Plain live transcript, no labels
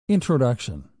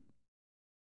Introduction.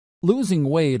 Losing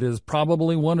weight is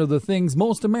probably one of the things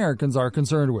most Americans are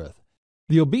concerned with.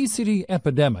 The obesity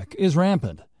epidemic is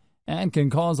rampant and can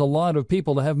cause a lot of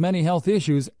people to have many health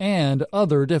issues and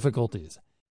other difficulties.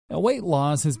 Weight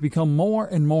loss has become more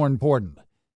and more important,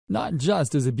 not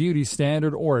just as a beauty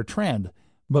standard or a trend,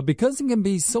 but because it can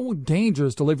be so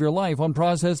dangerous to live your life on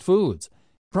processed foods.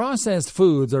 Processed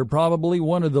foods are probably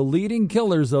one of the leading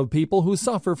killers of people who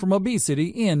suffer from obesity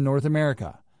in North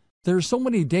America. There are so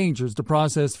many dangers to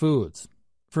processed foods.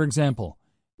 For example,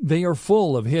 they are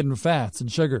full of hidden fats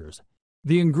and sugars.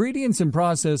 The ingredients in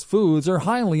processed foods are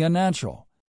highly unnatural.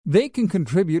 They can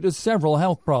contribute to several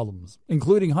health problems,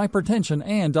 including hypertension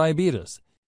and diabetes.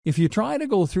 If you try to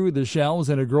go through the shelves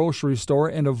in a grocery store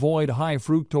and avoid high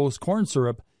fructose corn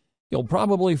syrup, you'll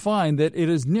probably find that it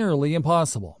is nearly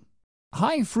impossible.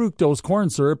 High fructose corn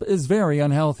syrup is very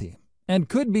unhealthy and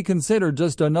could be considered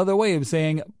just another way of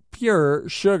saying pure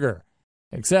sugar.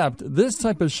 Except this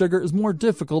type of sugar is more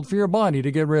difficult for your body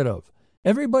to get rid of.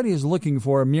 Everybody is looking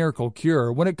for a miracle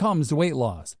cure when it comes to weight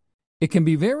loss. It can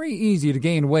be very easy to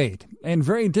gain weight and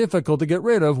very difficult to get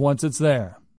rid of once it's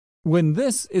there. When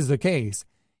this is the case,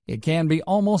 it can be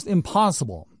almost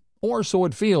impossible, or so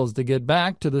it feels, to get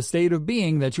back to the state of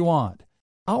being that you want.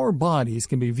 Our bodies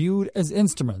can be viewed as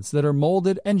instruments that are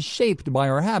molded and shaped by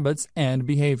our habits and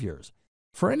behaviors.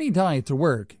 For any diet to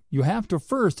work, you have to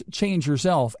first change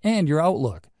yourself and your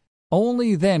outlook.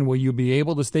 Only then will you be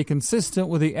able to stay consistent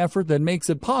with the effort that makes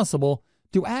it possible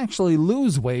to actually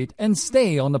lose weight and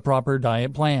stay on the proper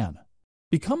diet plan.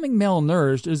 Becoming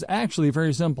malnourished is actually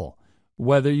very simple,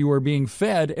 whether you are being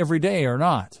fed every day or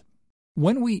not.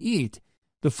 When we eat,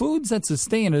 the foods that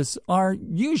sustain us are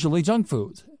usually junk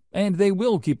foods, and they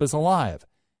will keep us alive,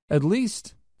 at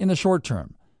least in the short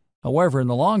term. However, in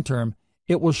the long term,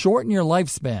 it will shorten your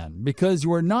lifespan because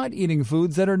you are not eating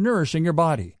foods that are nourishing your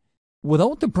body.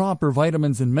 Without the proper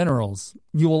vitamins and minerals,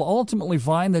 you will ultimately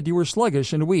find that you are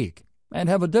sluggish and weak and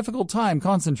have a difficult time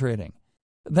concentrating.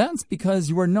 That's because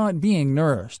you are not being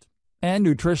nourished, and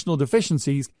nutritional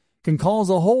deficiencies can cause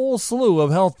a whole slew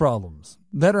of health problems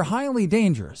that are highly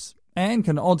dangerous and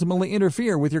can ultimately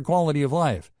interfere with your quality of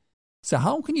life. So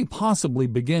how can you possibly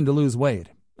begin to lose weight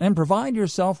and provide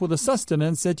yourself with the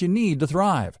sustenance that you need to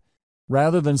thrive,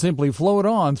 rather than simply float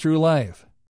on through life?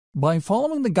 By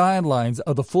following the guidelines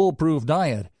of the Foolproof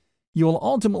Diet, you will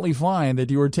ultimately find that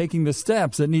you are taking the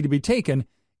steps that need to be taken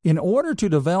in order to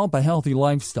develop a healthy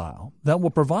lifestyle that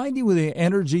will provide you with the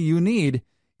energy you need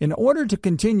in order to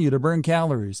continue to burn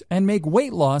calories and make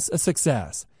weight loss a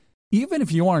success. Even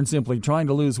if you aren't simply trying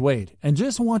to lose weight and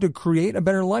just want to create a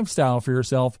better lifestyle for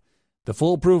yourself, the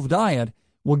Foolproof Diet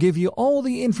will give you all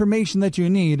the information that you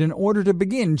need in order to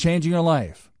begin changing your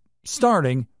life,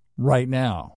 starting right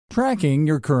now. Tracking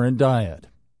your current diet.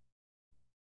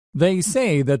 They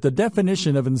say that the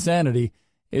definition of insanity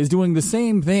is doing the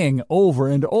same thing over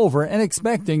and over and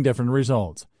expecting different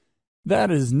results. That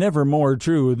is never more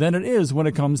true than it is when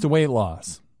it comes to weight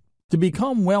loss. To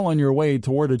become well on your way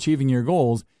toward achieving your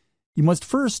goals, you must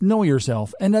first know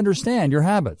yourself and understand your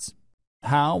habits.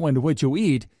 How and what you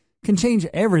eat can change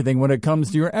everything when it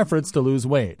comes to your efforts to lose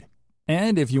weight.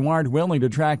 And if you aren't willing to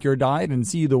track your diet and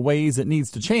see the ways it needs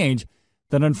to change,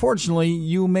 then unfortunately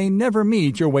you may never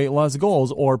meet your weight loss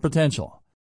goals or potential.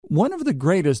 One of the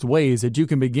greatest ways that you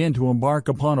can begin to embark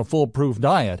upon a foolproof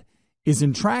diet is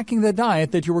in tracking the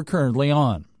diet that you are currently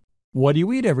on. What do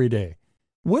you eat every day?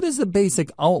 What is the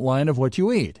basic outline of what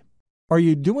you eat? Are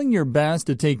you doing your best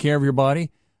to take care of your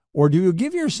body, or do you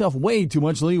give yourself way too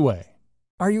much leeway?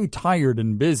 Are you tired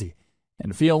and busy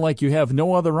and feel like you have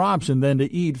no other option than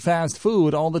to eat fast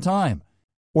food all the time?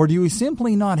 Or do you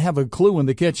simply not have a clue in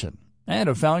the kitchen and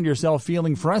have found yourself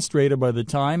feeling frustrated by the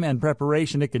time and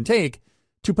preparation it can take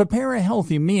to prepare a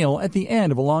healthy meal at the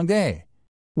end of a long day?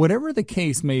 Whatever the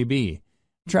case may be,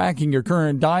 tracking your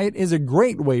current diet is a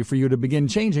great way for you to begin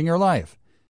changing your life.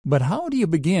 But how do you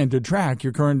begin to track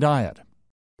your current diet?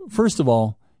 First of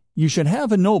all, you should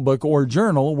have a notebook or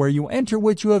journal where you enter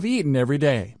what you have eaten every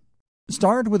day.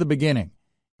 Start with the beginning,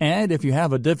 and if you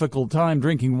have a difficult time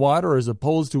drinking water as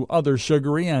opposed to other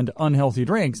sugary and unhealthy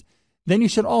drinks, then you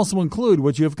should also include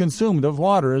what you have consumed of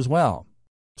water as well.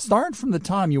 Start from the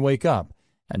time you wake up,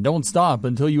 and don't stop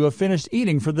until you have finished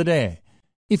eating for the day.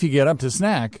 If you get up to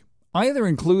snack, either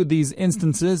include these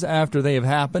instances after they have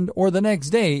happened or the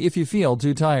next day if you feel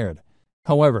too tired.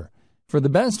 However, for the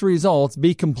best results,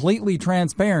 be completely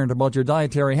transparent about your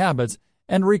dietary habits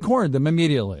and record them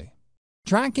immediately.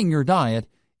 Tracking your diet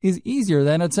is easier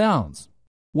than it sounds.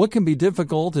 What can be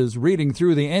difficult is reading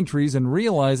through the entries and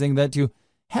realizing that you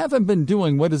haven't been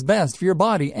doing what is best for your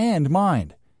body and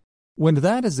mind. When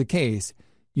that is the case,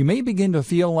 you may begin to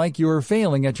feel like you are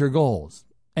failing at your goals,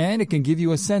 and it can give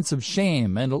you a sense of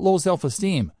shame and low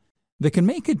self-esteem that can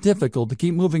make it difficult to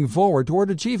keep moving forward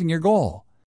toward achieving your goal.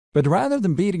 But rather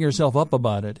than beating yourself up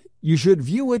about it, you should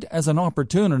view it as an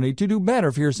opportunity to do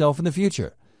better for yourself in the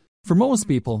future. For most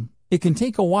people, it can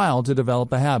take a while to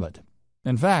develop a habit.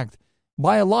 In fact,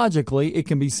 biologically, it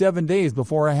can be 7 days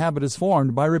before a habit is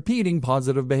formed by repeating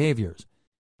positive behaviors.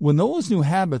 When those new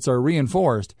habits are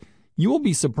reinforced, you will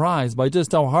be surprised by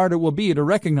just how hard it will be to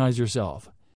recognize yourself.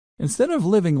 Instead of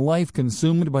living life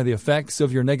consumed by the effects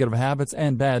of your negative habits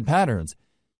and bad patterns,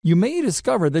 you may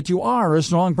discover that you are a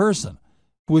strong person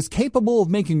who is capable of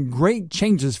making great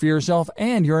changes for yourself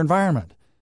and your environment.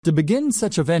 To begin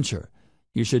such a venture,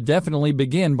 you should definitely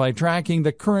begin by tracking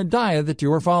the current diet that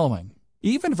you are following,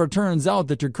 even if it turns out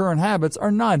that your current habits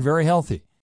are not very healthy.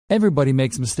 Everybody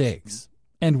makes mistakes,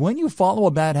 and when you follow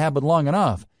a bad habit long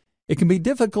enough, it can be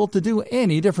difficult to do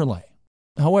any differently.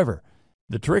 However,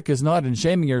 the trick is not in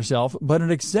shaming yourself, but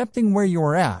in accepting where you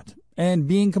are at and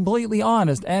being completely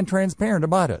honest and transparent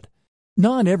about it.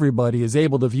 Not everybody is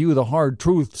able to view the hard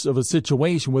truths of a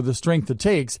situation with the strength it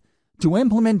takes to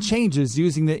implement changes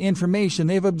using the information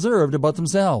they've observed about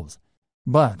themselves.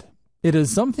 But it is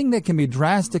something that can be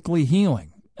drastically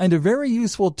healing and a very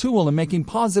useful tool in making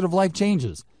positive life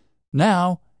changes,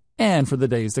 now and for the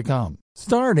days to come.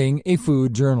 Starting a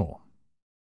food journal.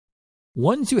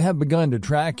 Once you have begun to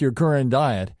track your current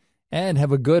diet and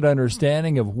have a good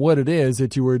understanding of what it is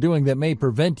that you are doing that may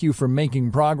prevent you from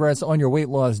making progress on your weight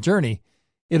loss journey,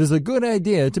 it is a good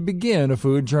idea to begin a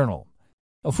food journal.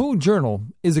 A food journal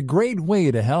is a great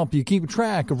way to help you keep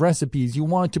track of recipes you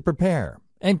want to prepare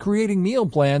and creating meal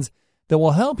plans that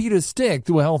will help you to stick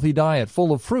to a healthy diet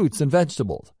full of fruits and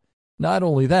vegetables. Not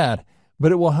only that,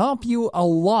 but it will help you a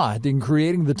lot in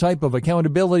creating the type of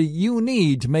accountability you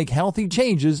need to make healthy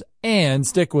changes and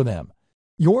stick with them.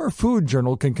 Your food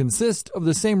journal can consist of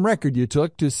the same record you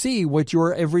took to see what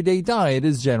your everyday diet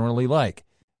is generally like,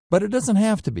 but it doesn't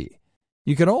have to be.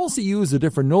 You can also use a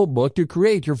different notebook to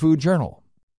create your food journal.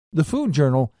 The food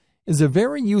journal is a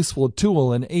very useful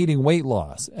tool in aiding weight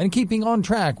loss and keeping on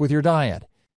track with your diet.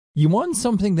 You want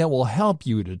something that will help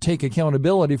you to take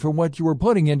accountability for what you are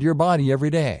putting into your body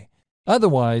every day.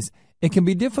 Otherwise, it can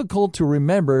be difficult to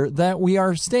remember that we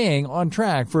are staying on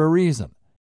track for a reason.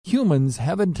 Humans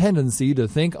have a tendency to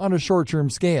think on a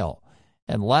short-term scale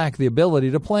and lack the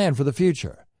ability to plan for the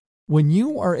future. When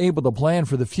you are able to plan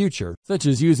for the future, such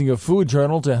as using a food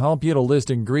journal to help you to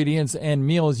list ingredients and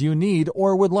meals you need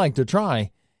or would like to try,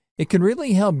 it can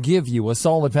really help give you a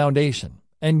solid foundation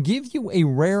and give you a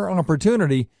rare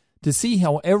opportunity to see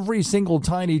how every single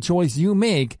tiny choice you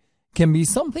make can be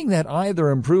something that either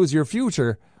improves your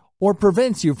future or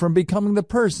prevents you from becoming the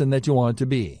person that you want to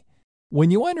be.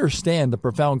 When you understand the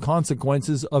profound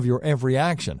consequences of your every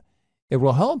action, it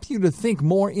will help you to think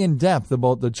more in depth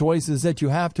about the choices that you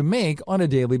have to make on a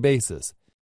daily basis.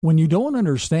 When you don't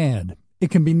understand, it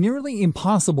can be nearly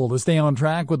impossible to stay on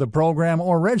track with a program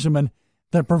or regimen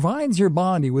that provides your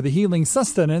body with the healing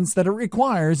sustenance that it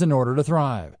requires in order to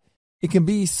thrive. It can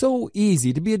be so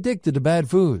easy to be addicted to bad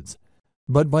foods.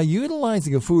 But by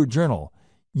utilizing a food journal,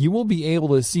 you will be able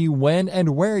to see when and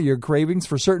where your cravings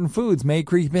for certain foods may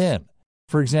creep in.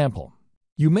 For example,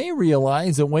 you may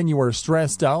realize that when you are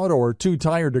stressed out or too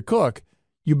tired to cook,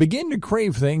 you begin to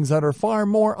crave things that are far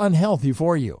more unhealthy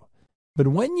for you. But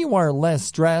when you are less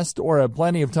stressed or have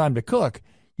plenty of time to cook,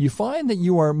 you find that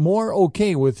you are more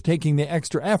okay with taking the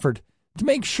extra effort to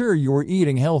make sure you are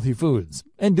eating healthy foods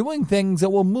and doing things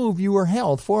that will move your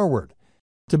health forward.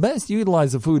 To best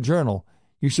utilize a food journal,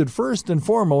 you should first and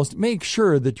foremost make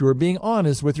sure that you are being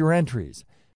honest with your entries.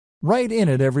 Write in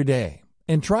it every day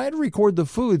and try to record the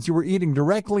foods you are eating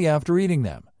directly after eating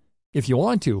them. If you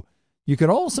want to, you can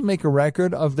also make a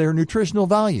record of their nutritional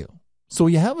value, so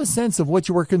you have a sense of what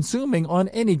you are consuming on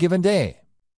any given day.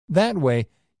 That way,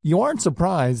 you aren't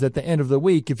surprised at the end of the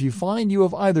week if you find you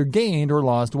have either gained or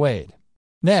lost weight.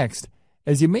 Next,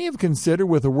 as you may have considered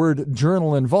with the word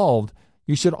journal involved,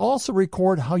 you should also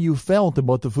record how you felt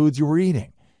about the foods you were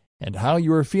eating and how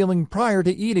you were feeling prior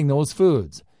to eating those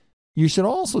foods. You should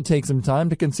also take some time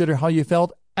to consider how you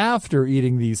felt after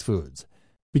eating these foods,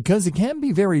 because it can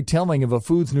be very telling of a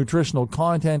food's nutritional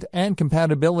content and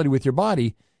compatibility with your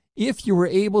body if you were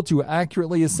able to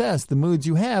accurately assess the moods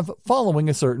you have following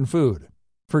a certain food.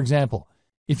 For example,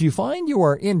 if you find you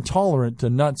are intolerant to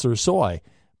nuts or soy,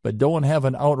 but don't have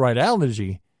an outright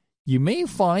allergy, you may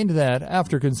find that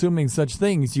after consuming such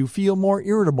things you feel more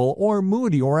irritable or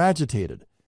moody or agitated.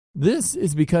 This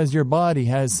is because your body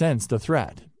has sensed a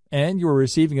threat, and you are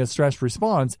receiving a stress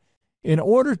response in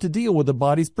order to deal with the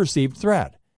body's perceived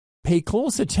threat. Pay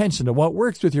close attention to what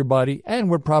works with your body and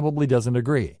what probably doesn't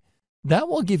agree. That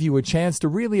will give you a chance to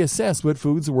really assess what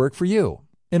foods work for you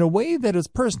in a way that is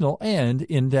personal and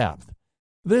in-depth.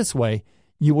 This way,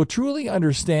 you will truly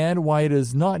understand why it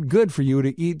is not good for you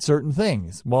to eat certain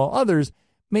things, while others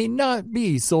may not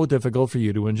be so difficult for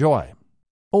you to enjoy.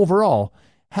 Overall,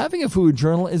 having a food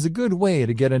journal is a good way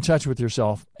to get in touch with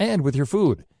yourself and with your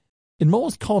food. In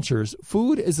most cultures,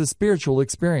 food is a spiritual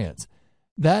experience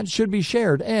that should be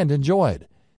shared and enjoyed.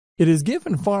 It is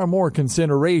given far more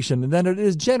consideration than it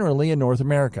is generally in North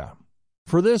America.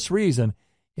 For this reason,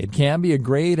 it can be a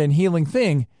great and healing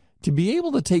thing to be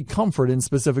able to take comfort in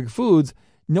specific foods,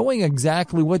 knowing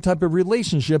exactly what type of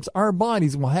relationships our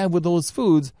bodies will have with those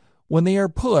foods when they are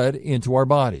put into our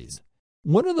bodies.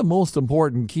 One of the most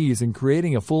important keys in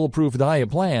creating a foolproof diet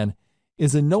plan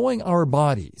is in knowing our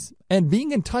bodies and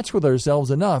being in touch with ourselves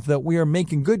enough that we are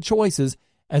making good choices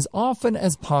as often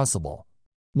as possible.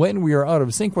 When we are out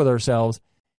of sync with ourselves,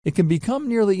 it can become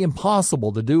nearly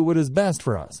impossible to do what is best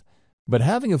for us. But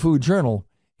having a food journal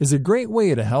is a great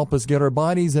way to help us get our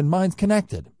bodies and minds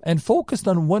connected and focused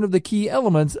on one of the key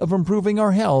elements of improving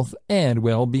our health and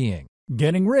well-being: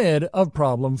 getting rid of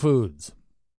problem foods.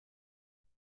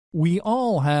 We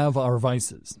all have our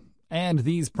vices, and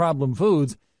these problem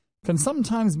foods can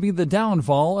sometimes be the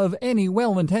downfall of any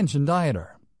well-intentioned dieter.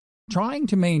 Trying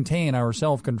to maintain our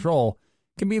self-control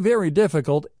can be very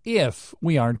difficult if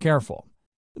we aren't careful.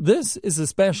 This is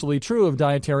especially true of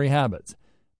dietary habits,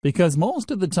 because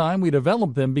most of the time we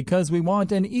develop them because we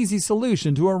want an easy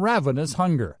solution to a ravenous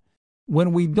hunger.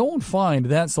 When we don't find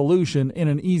that solution in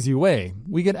an easy way,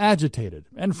 we get agitated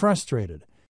and frustrated,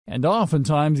 and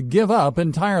oftentimes give up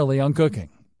entirely on cooking.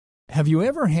 Have you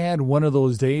ever had one of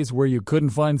those days where you couldn't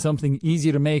find something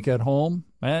easy to make at home,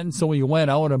 and so you went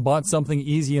out and bought something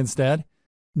easy instead?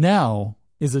 Now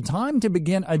is a time to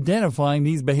begin identifying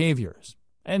these behaviors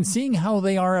and seeing how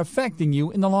they are affecting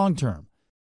you in the long term.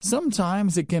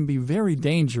 Sometimes it can be very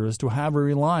dangerous to have a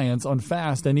reliance on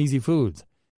fast and easy foods.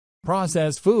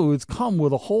 Processed foods come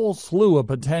with a whole slew of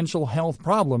potential health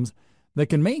problems that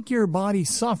can make your body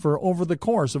suffer over the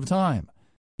course of time.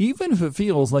 Even if it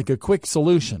feels like a quick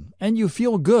solution and you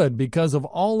feel good because of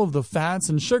all of the fats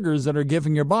and sugars that are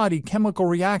giving your body chemical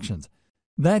reactions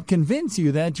that convince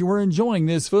you that you are enjoying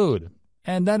this food,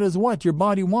 and that is what your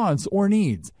body wants or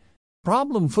needs.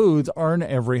 Problem foods are in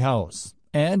every house,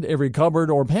 and every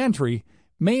cupboard or pantry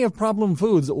may have problem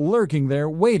foods lurking there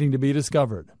waiting to be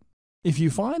discovered. If you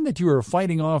find that you are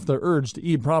fighting off the urge to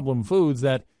eat problem foods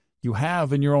that you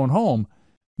have in your own home,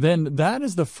 then that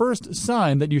is the first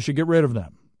sign that you should get rid of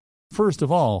them. First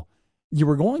of all, you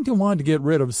are going to want to get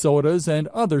rid of sodas and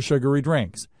other sugary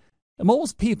drinks.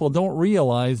 Most people don't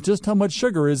realize just how much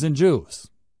sugar is in juice.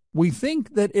 We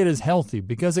think that it is healthy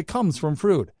because it comes from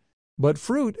fruit, but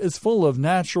fruit is full of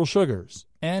natural sugars,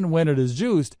 and when it is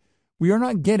juiced, we are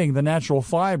not getting the natural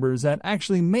fibers that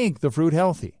actually make the fruit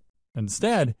healthy.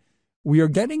 Instead, we are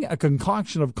getting a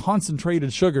concoction of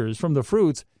concentrated sugars from the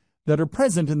fruits that are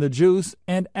present in the juice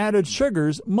and added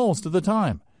sugars most of the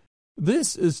time.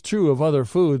 This is true of other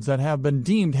foods that have been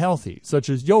deemed healthy, such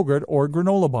as yogurt or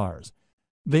granola bars.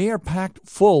 They are packed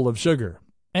full of sugar,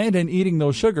 and in eating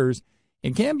those sugars,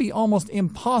 it can be almost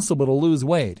impossible to lose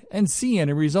weight and see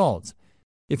any results.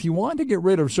 If you want to get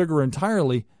rid of sugar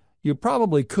entirely, you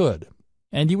probably could,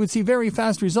 and you would see very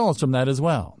fast results from that as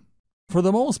well. For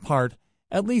the most part,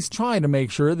 at least try to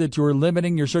make sure that you are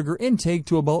limiting your sugar intake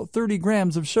to about 30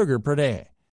 grams of sugar per day.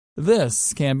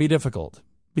 This can be difficult,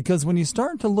 because when you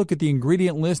start to look at the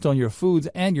ingredient list on your foods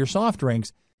and your soft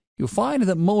drinks, you find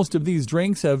that most of these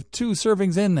drinks have 2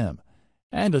 servings in them,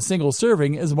 and a single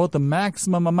serving is about the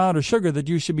maximum amount of sugar that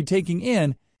you should be taking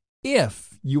in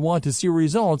if you want to see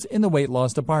results in the weight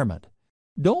loss department.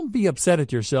 Don't be upset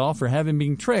at yourself for having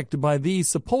been tricked by these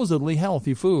supposedly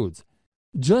healthy foods.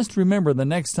 Just remember the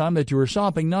next time that you are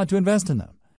shopping not to invest in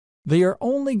them. They are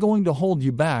only going to hold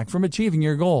you back from achieving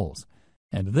your goals,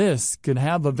 and this can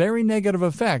have a very negative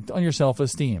effect on your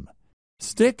self-esteem.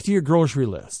 Stick to your grocery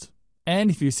list, and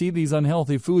if you see these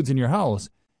unhealthy foods in your house,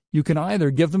 you can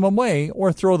either give them away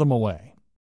or throw them away.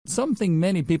 Something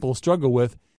many people struggle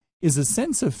with is a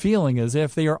sense of feeling as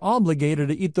if they are obligated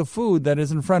to eat the food that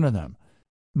is in front of them.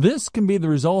 This can be the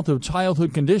result of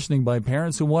childhood conditioning by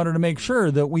parents who wanted to make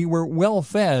sure that we were well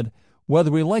fed, whether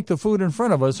we like the food in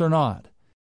front of us or not.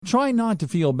 Try not to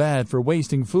feel bad for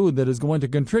wasting food that is going to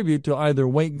contribute to either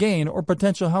weight gain or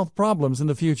potential health problems in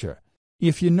the future.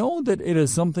 If you know that it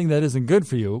is something that isn't good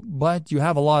for you, but you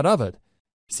have a lot of it,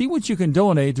 see what you can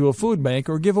donate to a food bank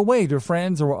or give away to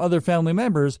friends or other family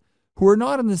members who are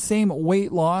not on the same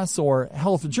weight loss or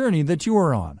health journey that you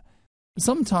are on.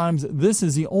 Sometimes this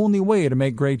is the only way to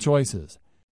make great choices.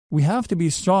 We have to be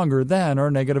stronger than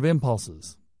our negative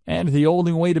impulses, and the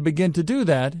only way to begin to do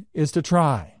that is to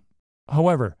try.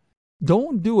 However,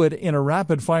 don't do it in a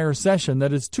rapid-fire session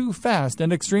that is too fast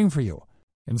and extreme for you.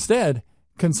 Instead,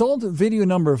 consult video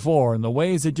number 4 on the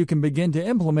ways that you can begin to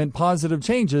implement positive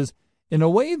changes in a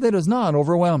way that is not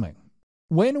overwhelming.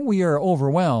 When we are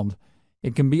overwhelmed,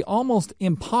 it can be almost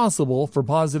impossible for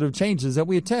positive changes that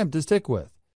we attempt to stick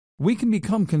with. We can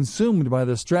become consumed by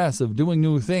the stress of doing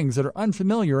new things that are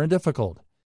unfamiliar and difficult.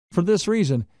 For this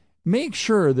reason, make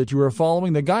sure that you are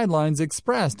following the guidelines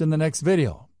expressed in the next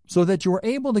video, so that you are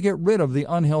able to get rid of the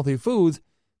unhealthy foods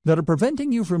that are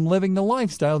preventing you from living the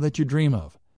lifestyle that you dream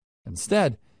of.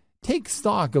 Instead, take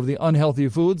stock of the unhealthy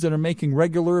foods that are making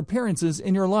regular appearances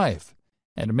in your life,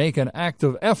 and make an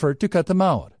active effort to cut them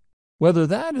out. Whether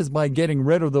that is by getting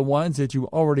rid of the ones that you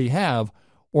already have,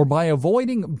 or by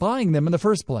avoiding buying them in the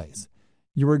first place,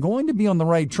 you are going to be on the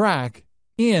right track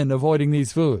in avoiding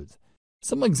these foods.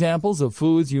 Some examples of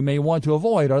foods you may want to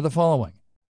avoid are the following: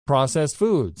 processed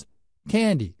foods,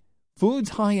 candy, foods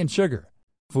high in sugar,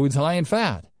 foods high in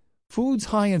fat, foods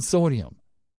high in sodium,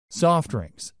 soft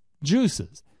drinks,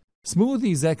 juices,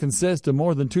 smoothies that consist of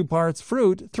more than 2 parts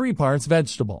fruit, 3 parts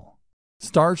vegetable,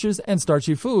 starches and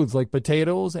starchy foods like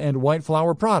potatoes and white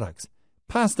flour products,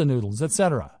 pasta noodles,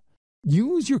 etc.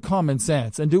 Use your common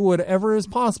sense and do whatever is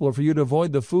possible for you to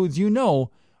avoid the foods you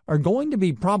know are going to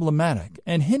be problematic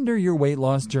and hinder your weight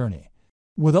loss journey.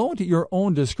 Without your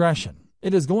own discretion,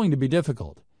 it is going to be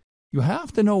difficult. You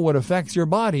have to know what affects your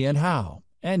body and how,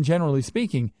 and generally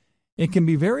speaking, it can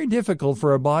be very difficult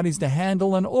for our bodies to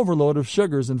handle an overload of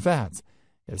sugars and fats,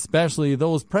 especially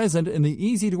those present in the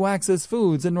easy-to-access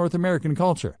foods in North American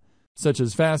culture, such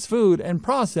as fast food and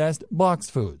processed boxed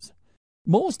foods.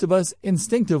 Most of us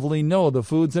instinctively know the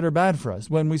foods that are bad for us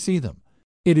when we see them.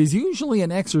 It is usually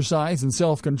an exercise in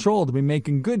self-control to be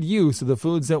making good use of the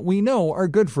foods that we know are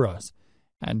good for us,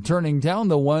 and turning down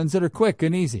the ones that are quick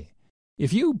and easy.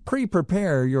 If you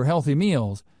pre-prepare your healthy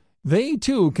meals, they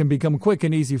too can become quick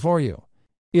and easy for you.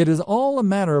 It is all a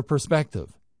matter of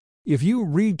perspective. If you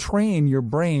retrain your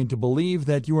brain to believe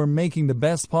that you are making the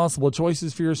best possible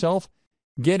choices for yourself,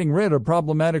 getting rid of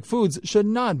problematic foods should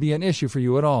not be an issue for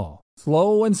you at all.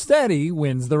 Slow and steady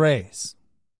wins the race.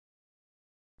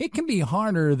 It can be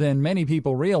harder than many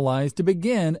people realize to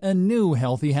begin a new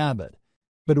healthy habit.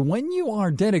 But when you are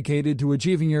dedicated to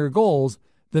achieving your goals,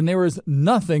 then there is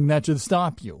nothing that should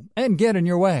stop you and get in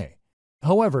your way.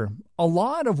 However, a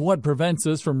lot of what prevents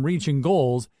us from reaching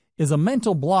goals is a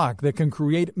mental block that can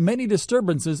create many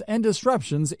disturbances and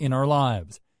disruptions in our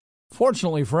lives.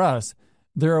 Fortunately for us,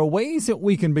 there are ways that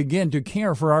we can begin to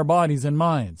care for our bodies and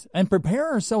minds and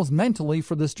prepare ourselves mentally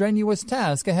for the strenuous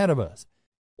task ahead of us.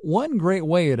 One great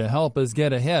way to help us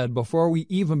get ahead before we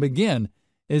even begin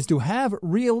is to have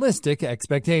realistic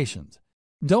expectations.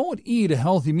 Don't eat a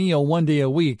healthy meal one day a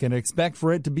week and expect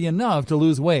for it to be enough to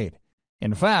lose weight.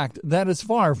 In fact, that is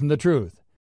far from the truth.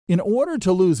 In order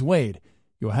to lose weight,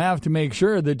 you have to make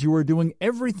sure that you are doing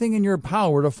everything in your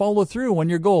power to follow through on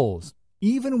your goals,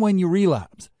 even when you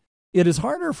relapse. It is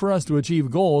harder for us to achieve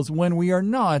goals when we are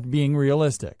not being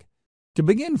realistic. To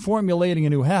begin formulating a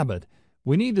new habit,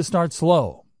 we need to start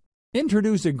slow.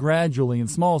 Introduce it gradually in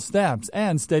small steps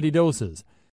and steady doses,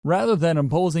 rather than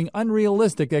imposing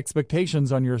unrealistic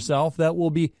expectations on yourself that will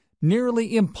be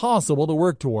nearly impossible to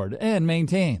work toward and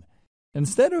maintain.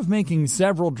 Instead of making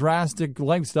several drastic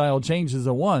lifestyle changes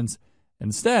at once,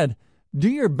 instead, do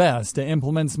your best to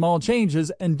implement small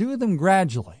changes and do them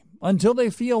gradually until they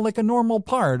feel like a normal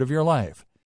part of your life.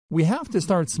 We have to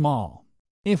start small.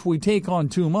 If we take on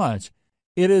too much,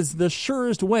 it is the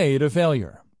surest way to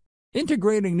failure.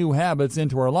 Integrating new habits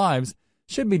into our lives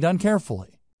should be done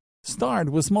carefully. Start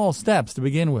with small steps to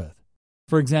begin with.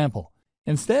 For example,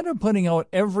 instead of putting out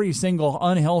every single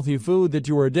unhealthy food that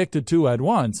you are addicted to at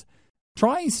once,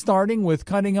 try starting with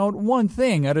cutting out one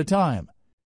thing at a time.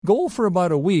 Go for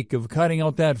about a week of cutting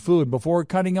out that food before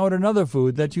cutting out another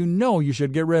food that you know you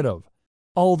should get rid of.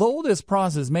 Although this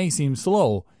process may seem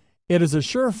slow, it is a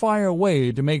surefire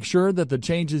way to make sure that the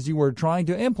changes you are trying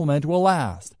to implement will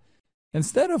last.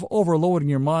 Instead of overloading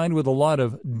your mind with a lot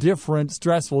of different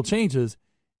stressful changes,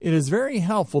 it is very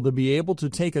helpful to be able to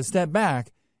take a step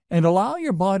back and allow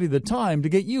your body the time to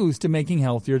get used to making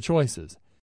healthier choices.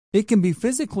 It can be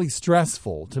physically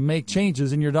stressful to make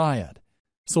changes in your diet,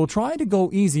 so try to go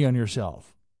easy on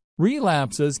yourself.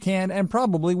 Relapses can and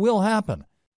probably will happen,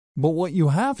 but what you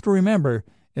have to remember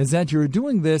is that you're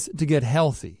doing this to get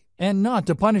healthy and not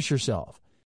to punish yourself.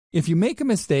 If you make a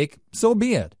mistake, so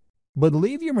be it, but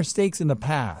leave your mistakes in the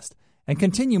past and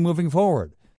continue moving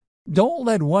forward. Don't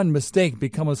let one mistake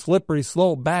become a slippery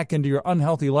slope back into your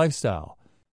unhealthy lifestyle.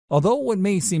 Although it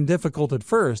may seem difficult at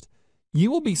first,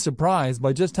 you will be surprised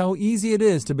by just how easy it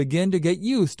is to begin to get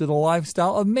used to the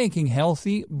lifestyle of making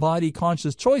healthy,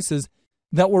 body-conscious choices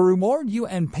that will reward you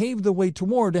and pave the way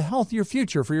toward a healthier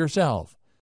future for yourself.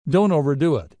 Don't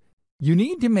overdo it. You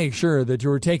need to make sure that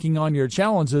you are taking on your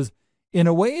challenges in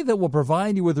a way that will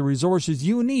provide you with the resources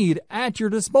you need at your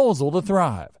disposal to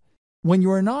thrive. When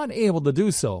you are not able to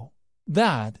do so,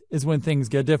 that is when things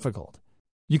get difficult.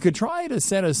 You could try to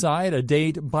set aside a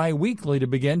date bi-weekly to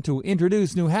begin to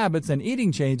introduce new habits and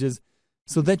eating changes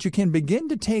so that you can begin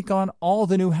to take on all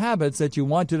the new habits that you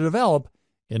want to develop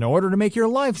in order to make your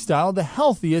lifestyle the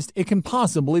healthiest it can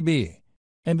possibly be.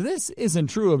 And this isn't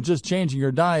true of just changing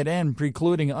your diet and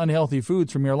precluding unhealthy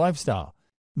foods from your lifestyle.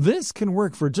 This can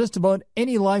work for just about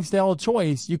any lifestyle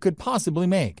choice you could possibly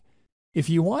make. If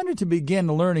you wanted to begin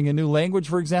learning a new language,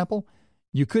 for example,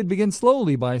 you could begin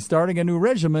slowly by starting a new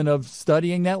regimen of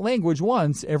studying that language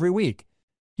once every week.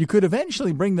 You could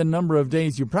eventually bring the number of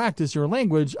days you practice your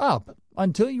language up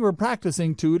until you are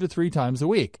practicing 2 to 3 times a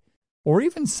week, or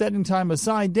even setting time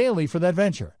aside daily for that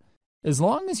venture. As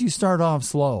long as you start off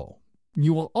slow,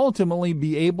 you will ultimately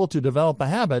be able to develop a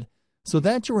habit so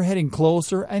that you are heading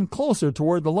closer and closer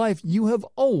toward the life you have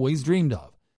always dreamed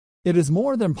of. It is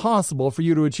more than possible for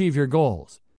you to achieve your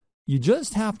goals. You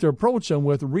just have to approach them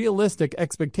with realistic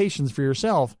expectations for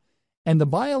yourself and the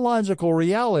biological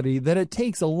reality that it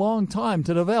takes a long time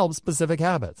to develop specific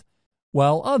habits,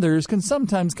 while others can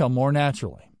sometimes come more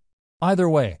naturally. Either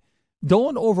way,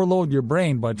 don't overload your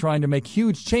brain by trying to make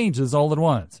huge changes all at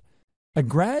once. A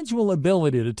gradual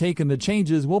ability to take in the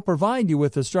changes will provide you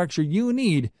with the structure you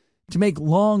need to make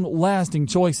long-lasting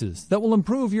choices that will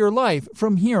improve your life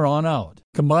from here on out.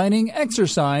 Combining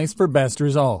exercise for best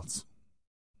results.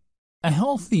 A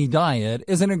healthy diet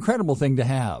is an incredible thing to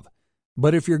have,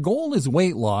 but if your goal is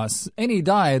weight loss, any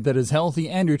diet that is healthy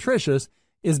and nutritious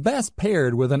is best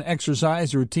paired with an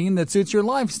exercise routine that suits your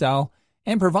lifestyle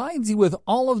and provides you with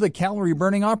all of the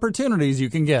calorie-burning opportunities you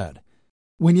can get.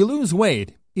 When you lose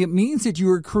weight, it means that you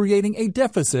are creating a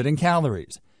deficit in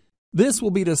calories. This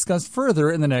will be discussed further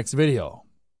in the next video.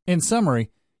 In summary,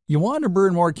 you want to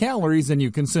burn more calories than you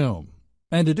consume,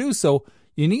 and to do so,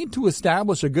 you need to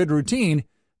establish a good routine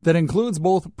that includes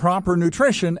both proper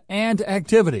nutrition and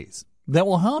activities that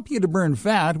will help you to burn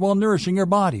fat while nourishing your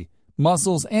body,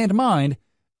 muscles, and mind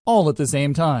all at the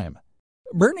same time.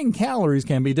 Burning calories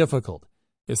can be difficult,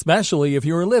 especially if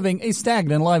you are living a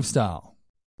stagnant lifestyle.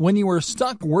 When you are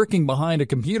stuck working behind a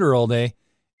computer all day,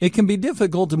 it can be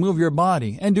difficult to move your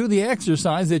body and do the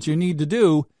exercise that you need to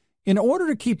do in order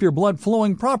to keep your blood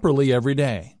flowing properly every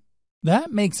day.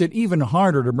 That makes it even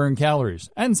harder to burn calories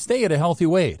and stay at a healthy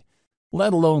weight,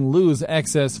 let alone lose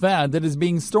excess fat that is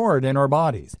being stored in our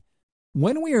bodies.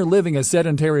 When we are living a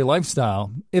sedentary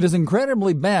lifestyle, it is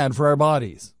incredibly bad for our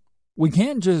bodies. We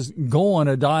can't just go on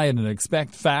a diet and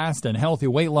expect fast and healthy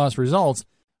weight loss results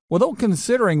without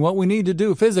considering what we need to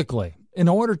do physically in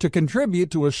order to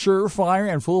contribute to a surefire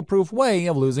and foolproof way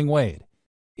of losing weight.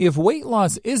 If weight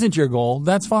loss isn't your goal,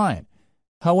 that's fine.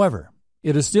 However,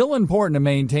 it is still important to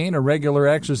maintain a regular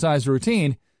exercise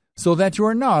routine so that you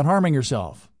are not harming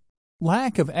yourself.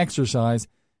 Lack of exercise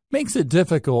makes it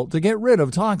difficult to get rid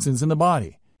of toxins in the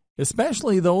body,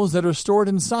 especially those that are stored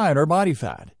inside our body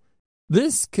fat.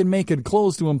 This can make it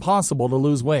close to impossible to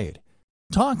lose weight.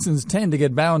 Toxins tend to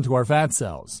get bound to our fat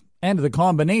cells, and the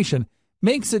combination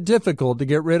makes it difficult to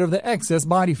get rid of the excess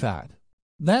body fat.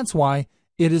 That's why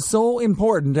it is so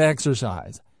important to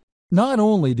exercise. Not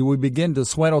only do we begin to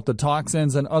sweat out the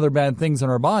toxins and other bad things in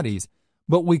our bodies,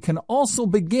 but we can also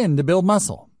begin to build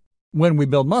muscle. When we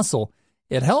build muscle,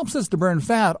 it helps us to burn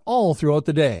fat all throughout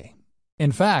the day.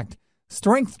 In fact,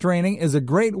 strength training is a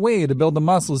great way to build the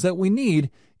muscles that we need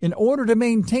in order to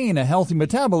maintain a healthy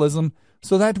metabolism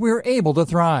so that we are able to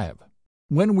thrive.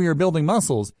 When we are building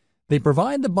muscles, they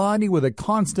provide the body with a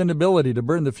constant ability to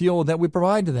burn the fuel that we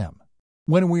provide to them.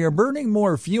 When we are burning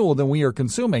more fuel than we are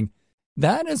consuming,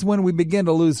 that is when we begin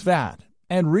to lose fat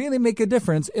and really make a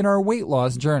difference in our weight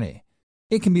loss journey.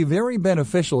 It can be very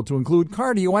beneficial to include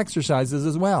cardio exercises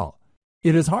as well.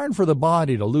 It is hard for the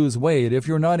body to lose weight if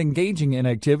you're not engaging in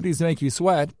activities that make you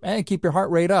sweat and keep your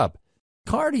heart rate up.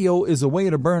 Cardio is a way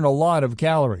to burn a lot of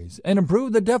calories and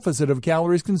improve the deficit of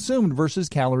calories consumed versus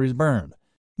calories burned.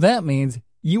 That means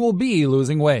you will be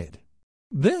losing weight.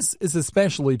 This is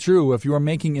especially true if you are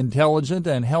making intelligent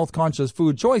and health-conscious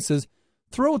food choices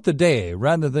throughout the day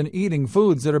rather than eating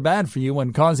foods that are bad for you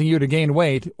and causing you to gain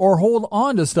weight, or hold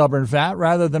on to stubborn fat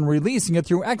rather than releasing it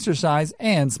through exercise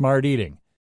and smart eating.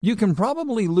 You can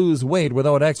probably lose weight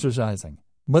without exercising,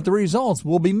 but the results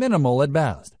will be minimal at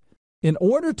best. In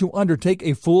order to undertake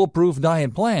a foolproof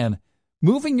diet plan,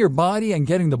 moving your body and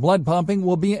getting the blood pumping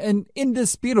will be an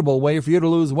indisputable way for you to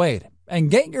lose weight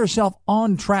and get yourself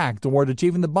on track toward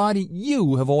achieving the body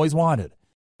you have always wanted.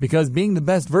 Because being the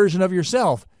best version of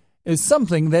yourself is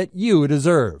something that you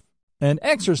deserve. And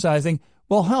exercising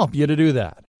will help you to do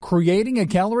that. Creating a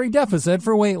calorie deficit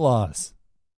for weight loss.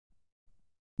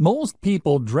 Most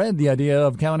people dread the idea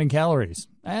of counting calories,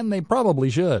 and they probably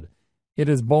should. It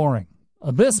is boring,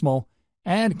 abysmal,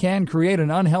 and can create an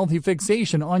unhealthy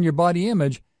fixation on your body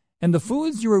image and the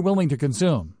foods you are willing to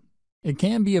consume. It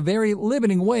can be a very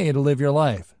limiting way to live your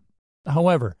life.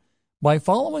 However, by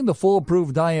following the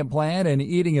Foolproof Diet plan and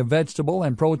eating a vegetable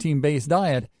and protein-based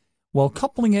diet, while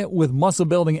coupling it with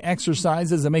muscle-building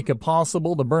exercises that make it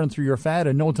possible to burn through your fat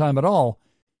in no time at all,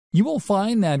 you will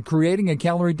find that creating a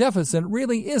calorie deficit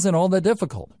really isn't all that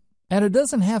difficult, and it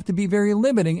doesn't have to be very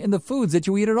limiting in the foods that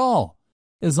you eat at all.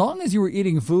 As long as you are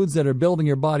eating foods that are building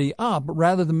your body up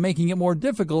rather than making it more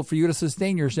difficult for you to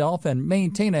sustain yourself and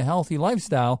maintain a healthy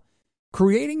lifestyle,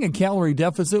 creating a calorie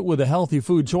deficit with the healthy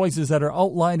food choices that are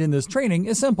outlined in this training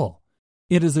is simple.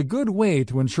 It is a good way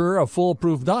to ensure a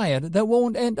foolproof diet that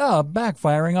won't end up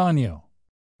backfiring on you.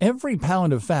 Every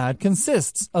pound of fat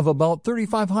consists of about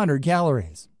 3,500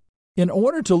 calories. In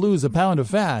order to lose a pound of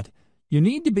fat, you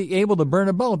need to be able to burn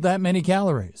about that many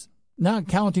calories, not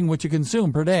counting what you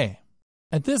consume per day.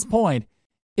 At this point,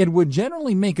 it would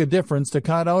generally make a difference to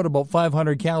cut out about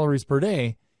 500 calories per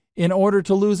day in order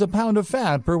to lose a pound of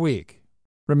fat per week.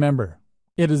 Remember,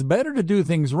 it is better to do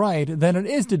things right than it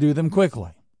is to do them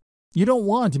quickly. You don't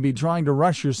want to be trying to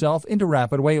rush yourself into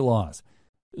rapid weight loss.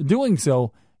 Doing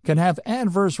so can have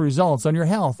adverse results on your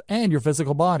health and your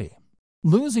physical body.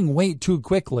 Losing weight too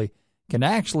quickly can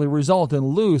actually result in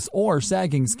loose or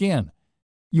sagging skin.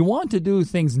 You want to do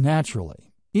things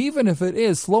naturally, even if it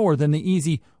is slower than the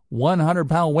easy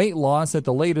 100-pound weight loss that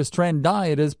the latest trend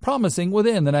diet is promising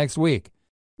within the next week.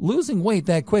 Losing weight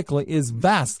that quickly is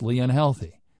vastly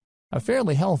unhealthy. A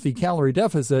fairly healthy calorie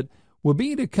deficit would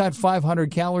be to cut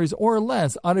 500 calories or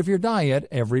less out of your diet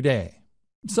every day.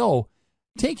 So,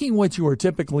 taking what you are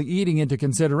typically eating into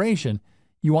consideration,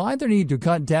 you either need to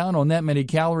cut down on that many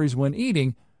calories when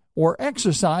eating or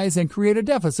exercise and create a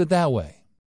deficit that way.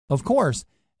 Of course,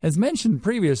 as mentioned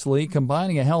previously,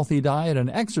 combining a healthy diet and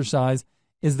exercise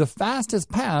is the fastest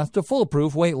path to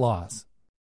foolproof weight loss.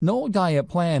 No diet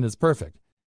plan is perfect,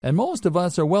 and most of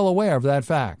us are well aware of that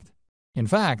fact. In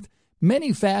fact,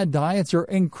 many fad diets are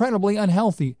incredibly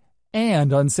unhealthy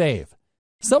and unsafe.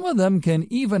 Some of them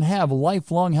can even have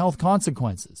lifelong health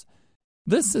consequences.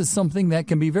 This is something that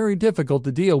can be very difficult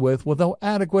to deal with without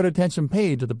adequate attention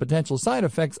paid to the potential side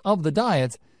effects of the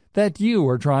diets that you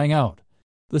are trying out.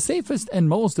 The safest and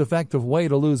most effective way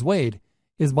to lose weight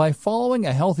is by following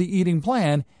a healthy eating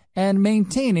plan and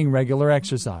maintaining regular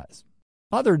exercise.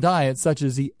 Other diets such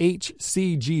as the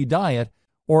HCG diet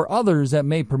or others that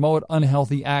may promote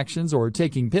unhealthy actions or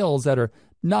taking pills that are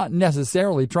not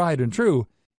necessarily tried and true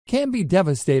can be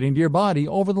devastating to your body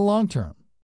over the long term.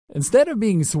 Instead of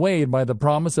being swayed by the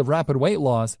promise of rapid weight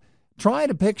loss, try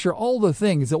to picture all the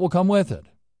things that will come with it.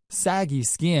 Saggy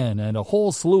skin and a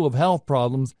whole slew of health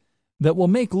problems that will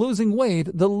make losing weight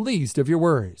the least of your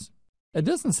worries. It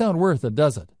doesn't sound worth it,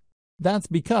 does it? That's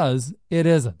because it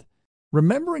isn't.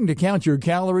 Remembering to count your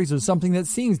calories is something that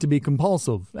seems to be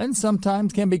compulsive and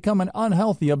sometimes can become an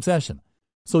unhealthy obsession.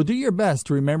 So do your best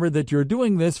to remember that you're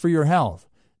doing this for your health,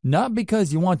 not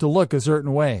because you want to look a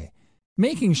certain way.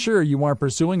 Making sure you are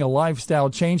pursuing a lifestyle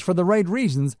change for the right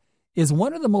reasons is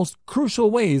one of the most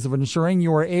crucial ways of ensuring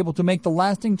you are able to make the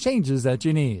lasting changes that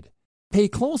you need. Pay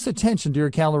close attention to your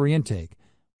calorie intake,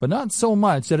 but not so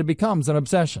much that it becomes an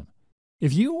obsession.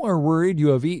 If you are worried you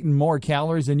have eaten more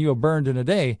calories than you have burned in a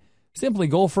day, simply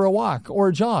go for a walk or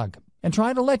a jog and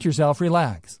try to let yourself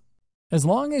relax. As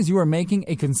long as you are making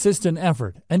a consistent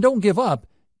effort and don't give up,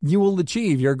 you will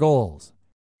achieve your goals.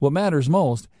 What matters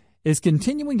most is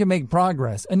continuing to make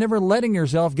progress and never letting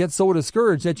yourself get so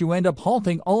discouraged that you end up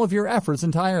halting all of your efforts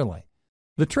entirely.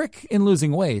 The trick in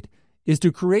losing weight is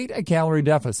to create a calorie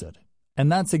deficit,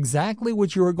 and that's exactly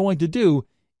what you are going to do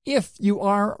if you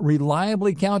are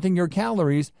reliably counting your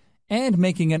calories and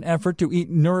making an effort to eat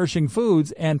nourishing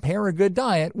foods and pair a good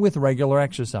diet with regular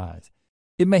exercise.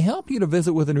 It may help you to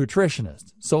visit with a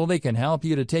nutritionist so they can help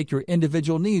you to take your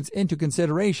individual needs into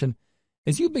consideration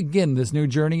as you begin this new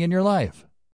journey in your life.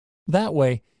 That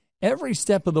way, every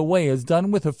step of the way is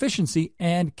done with efficiency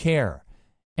and care,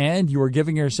 and you are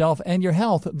giving yourself and your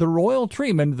health the royal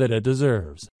treatment that it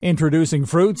deserves. Introducing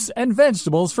fruits and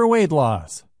vegetables for weight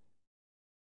loss.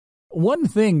 One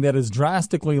thing that is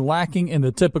drastically lacking in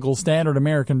the typical standard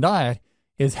American diet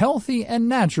is healthy and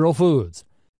natural foods.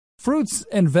 Fruits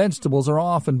and vegetables are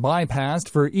often bypassed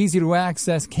for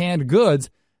easy-to-access canned goods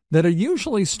that are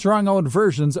usually strung-out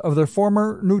versions of their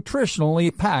former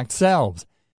nutritionally packed selves.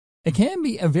 It can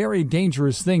be a very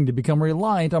dangerous thing to become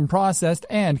reliant on processed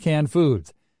and canned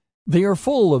foods. They are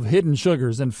full of hidden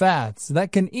sugars and fats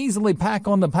that can easily pack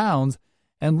on the pounds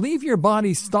and leave your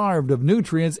body starved of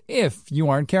nutrients if you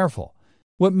aren't careful.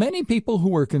 What many people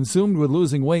who are consumed with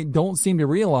losing weight don't seem to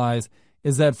realize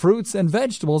is that fruits and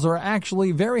vegetables are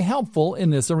actually very helpful in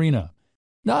this arena.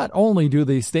 Not only do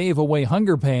they stave away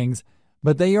hunger pangs,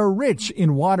 but they are rich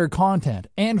in water content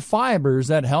and fibers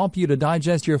that help you to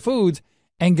digest your foods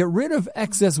and get rid of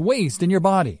excess waste in your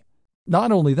body.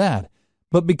 Not only that,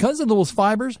 but because of those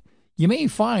fibers, you may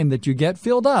find that you get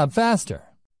filled up faster.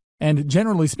 And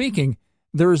generally speaking,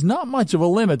 there is not much of a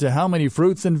limit to how many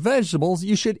fruits and vegetables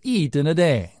you should eat in a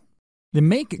day. They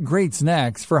make great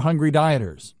snacks for hungry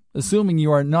dieters. Assuming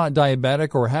you are not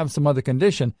diabetic or have some other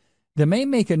condition that may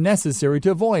make it necessary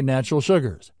to avoid natural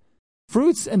sugars.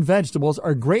 Fruits and vegetables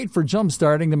are great for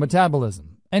jump-starting the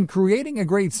metabolism and creating a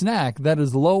great snack that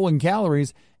is low in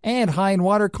calories and high in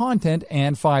water content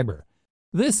and fiber.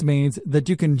 This means that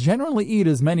you can generally eat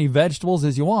as many vegetables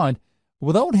as you want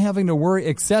without having to worry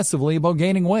excessively about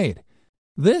gaining weight.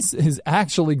 This is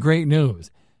actually great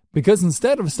news, because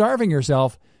instead of starving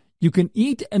yourself, you can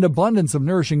eat an abundance of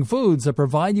nourishing foods that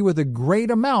provide you with a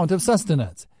great amount of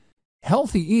sustenance.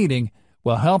 Healthy eating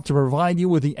will help to provide you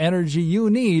with the energy you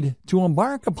need to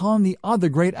embark upon the other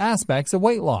great aspects of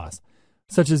weight loss,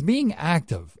 such as being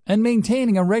active and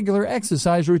maintaining a regular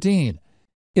exercise routine.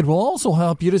 It will also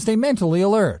help you to stay mentally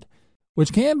alert,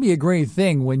 which can be a great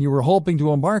thing when you are hoping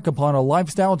to embark upon a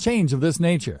lifestyle change of this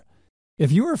nature.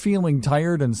 If you are feeling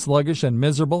tired and sluggish and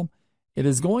miserable, it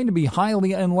is going to be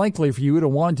highly unlikely for you to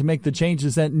want to make the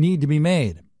changes that need to be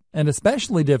made, and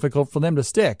especially difficult for them to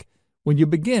stick when you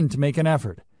begin to make an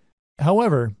effort.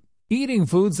 However, eating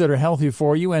foods that are healthy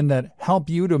for you and that help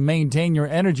you to maintain your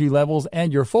energy levels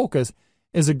and your focus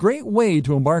is a great way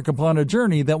to embark upon a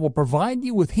journey that will provide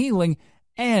you with healing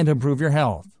and improve your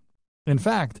health. In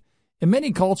fact, in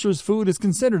many cultures, food is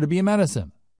considered to be a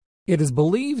medicine. It is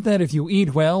believed that if you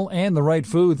eat well and the right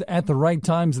foods at the right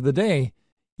times of the day,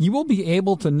 you will be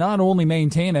able to not only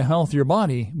maintain a healthier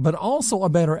body, but also a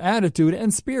better attitude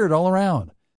and spirit all around.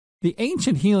 The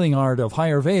ancient healing art of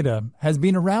Ayurveda has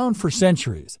been around for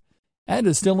centuries and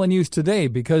is still in use today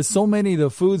because so many of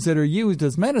the foods that are used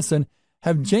as medicine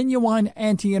have genuine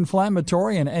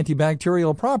anti-inflammatory and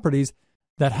antibacterial properties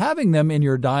that having them in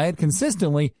your diet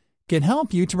consistently can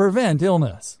help you to prevent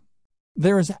illness.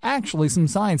 There is actually some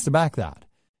science to back that.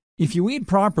 If you eat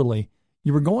properly,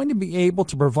 you are going to be able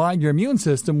to provide your immune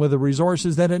system with the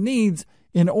resources that it needs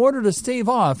in order to stave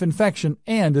off infection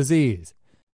and disease.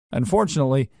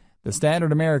 Unfortunately, the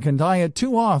standard American diet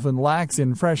too often lacks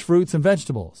in fresh fruits and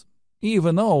vegetables,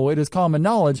 even though it is common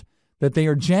knowledge that they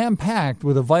are jam-packed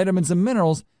with the vitamins and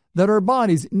minerals that our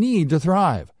bodies need to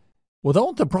thrive.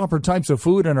 Without the proper types of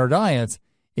food in our diets,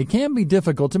 it can be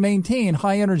difficult to maintain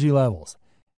high energy levels.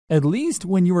 At least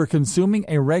when you are consuming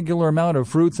a regular amount of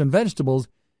fruits and vegetables,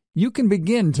 you can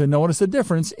begin to notice a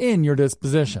difference in your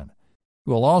disposition.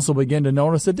 You will also begin to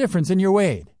notice a difference in your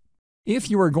weight. If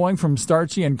you are going from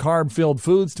starchy and carb-filled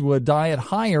foods to a diet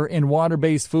higher in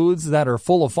water-based foods that are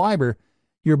full of fiber,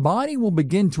 your body will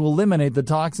begin to eliminate the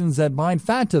toxins that bind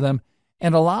fat to them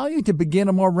and allow you to begin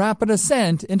a more rapid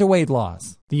ascent into weight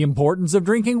loss. The importance of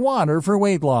drinking water for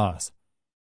weight loss.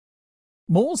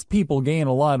 Most people gain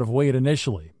a lot of weight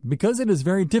initially because it is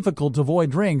very difficult to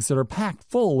avoid drinks that are packed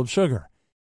full of sugar.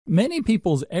 Many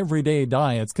people's everyday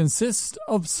diets consist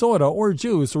of soda or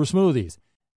juice or smoothies,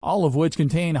 all of which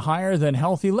contain higher than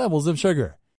healthy levels of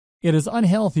sugar. It is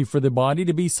unhealthy for the body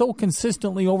to be so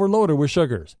consistently overloaded with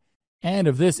sugars, and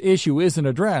if this issue isn't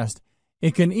addressed,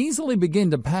 it can easily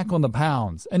begin to pack on the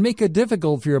pounds and make it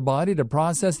difficult for your body to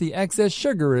process the excess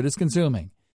sugar it is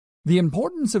consuming. The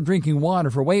importance of drinking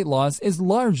water for weight loss is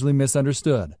largely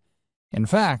misunderstood. In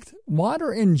fact,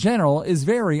 water in general is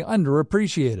very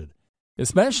underappreciated,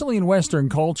 especially in Western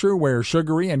culture where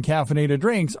sugary and caffeinated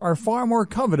drinks are far more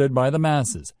coveted by the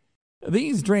masses.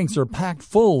 These drinks are packed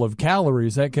full of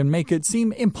calories that can make it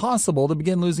seem impossible to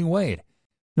begin losing weight,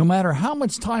 no matter how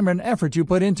much time and effort you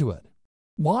put into it.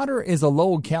 Water is a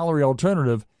low-calorie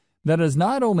alternative that is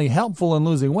not only helpful in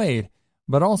losing weight,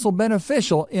 but also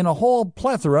beneficial in a whole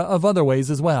plethora of other ways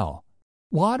as well.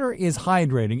 Water is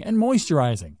hydrating and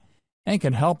moisturizing, and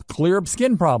can help clear up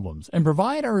skin problems and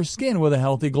provide our skin with a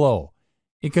healthy glow.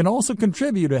 It can also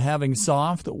contribute to having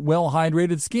soft,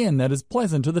 well-hydrated skin that is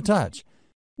pleasant to the touch.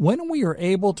 When we are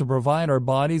able to provide our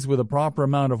bodies with a proper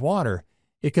amount of water,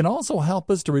 it can also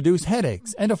help us to reduce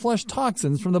headaches and to flush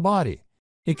toxins from the body.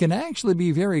 It can actually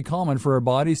be very common for our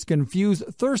bodies to confuse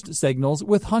thirst signals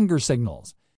with hunger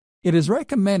signals. It is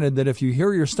recommended that if you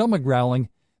hear your stomach growling,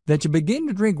 that you begin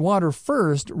to drink water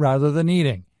first rather than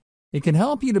eating. It can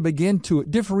help you to begin to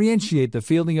differentiate the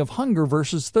feeling of hunger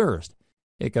versus thirst.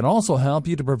 It can also help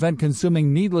you to prevent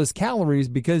consuming needless calories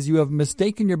because you have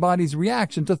mistaken your body's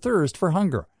reaction to thirst for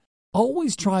hunger.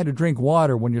 Always try to drink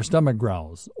water when your stomach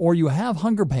growls or you have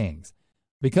hunger pangs,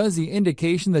 because the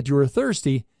indication that you are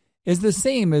thirsty is the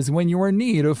same as when you are in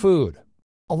need of food.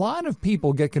 A lot of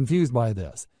people get confused by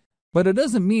this, but it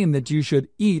doesn't mean that you should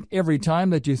eat every time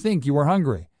that you think you are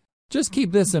hungry. Just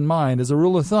keep this in mind as a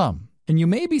rule of thumb, and you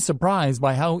may be surprised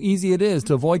by how easy it is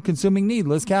to avoid consuming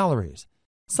needless calories.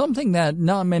 Something that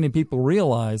not many people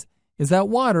realize is that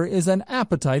water is an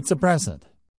appetite suppressant.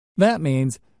 That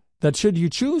means that should you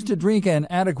choose to drink an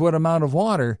adequate amount of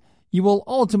water, you will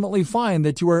ultimately find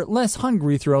that you are less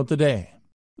hungry throughout the day.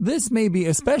 This may be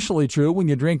especially true when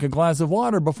you drink a glass of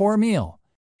water before a meal.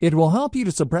 It will help you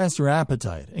to suppress your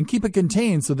appetite and keep it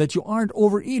contained so that you aren't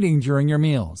overeating during your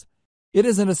meals. It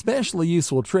is an especially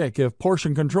useful trick if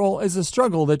portion control is a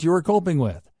struggle that you are coping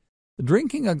with.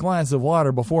 Drinking a glass of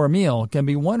water before a meal can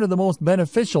be one of the most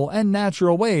beneficial and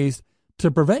natural ways to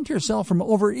prevent yourself from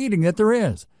overeating that there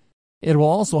is. It will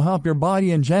also help your body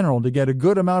in general to get a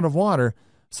good amount of water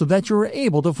so that you are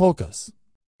able to focus.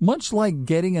 Much like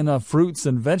getting enough fruits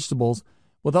and vegetables,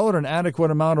 without an adequate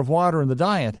amount of water in the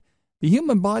diet, the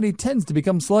human body tends to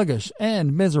become sluggish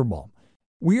and miserable.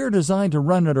 We are designed to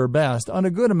run at our best on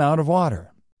a good amount of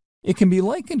water. It can be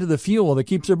likened to the fuel that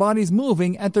keeps our bodies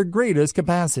moving at their greatest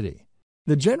capacity.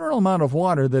 The general amount of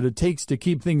water that it takes to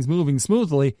keep things moving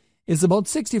smoothly is about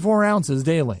 64 ounces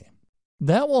daily.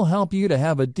 That will help you to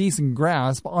have a decent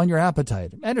grasp on your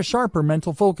appetite and a sharper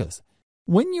mental focus.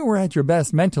 When you are at your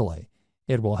best mentally,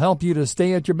 it will help you to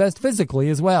stay at your best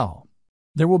physically as well.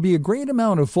 There will be a great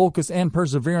amount of focus and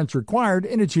perseverance required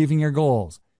in achieving your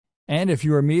goals. And if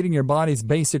you are meeting your body's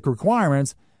basic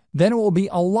requirements, then it will be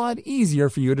a lot easier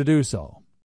for you to do so.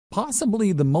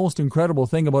 Possibly the most incredible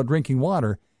thing about drinking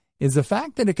water is the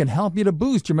fact that it can help you to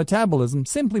boost your metabolism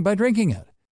simply by drinking it.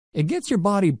 It gets your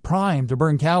body primed to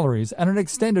burn calories at an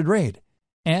extended rate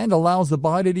and allows the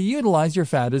body to utilize your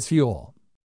fat as fuel.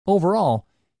 Overall,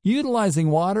 utilizing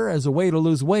water as a way to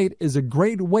lose weight is a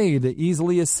great way to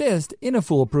easily assist in a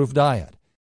foolproof diet.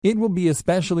 It will be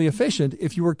especially efficient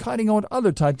if you are cutting out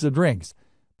other types of drinks,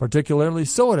 particularly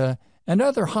soda and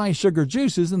other high-sugar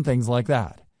juices and things like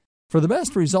that. For the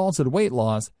best results at weight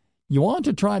loss, you want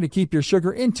to try to keep your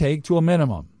sugar intake to a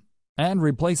minimum, and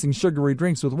replacing sugary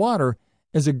drinks with water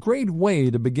is a great way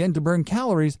to begin to burn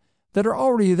calories that are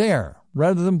already there,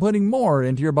 rather than putting more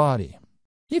into your body.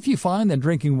 If you find that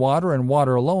drinking water and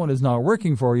water alone is not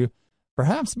working for you,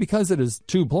 perhaps because it is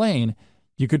too plain,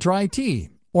 you could try tea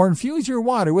or infuse your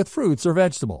water with fruits or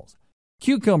vegetables.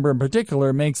 Cucumber in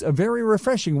particular makes a very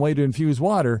refreshing way to infuse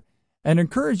water and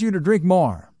encourage you to drink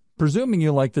more, presuming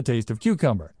you like the taste of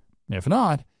cucumber. If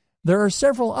not, there are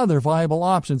several other viable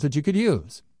options that you could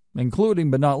use,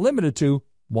 including but not limited to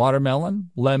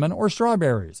watermelon, lemon, or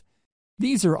strawberries.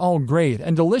 These are all great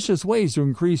and delicious ways to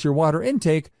increase your water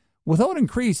intake without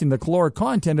increasing the caloric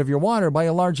content of your water by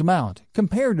a large amount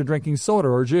compared to drinking soda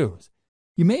or juice.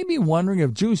 You may be wondering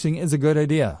if juicing is a good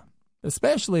idea,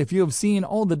 especially if you have seen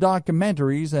all the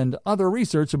documentaries and other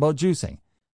research about juicing.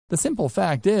 The simple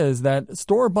fact is that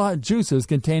store-bought juices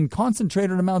contain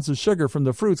concentrated amounts of sugar from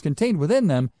the fruits contained within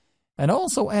them and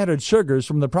also added sugars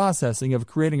from the processing of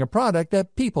creating a product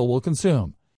that people will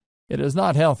consume. It is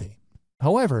not healthy.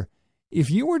 However, if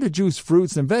you were to juice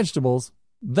fruits and vegetables,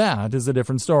 that is a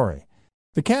different story.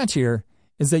 The catch here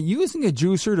is that using a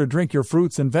juicer to drink your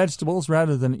fruits and vegetables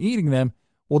rather than eating them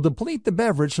will deplete the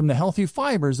beverage from the healthy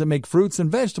fibers that make fruits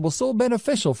and vegetables so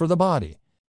beneficial for the body.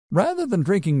 Rather than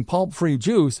drinking pulp-free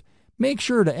juice, make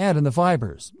sure to add in the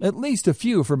fibers, at least a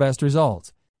few for best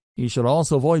results. You should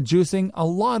also avoid juicing a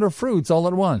lot of fruits all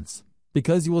at once,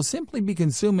 because you will simply be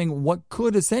consuming what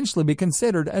could essentially be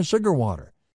considered as sugar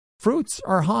water. Fruits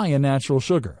are high in natural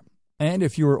sugar, and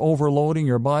if you are overloading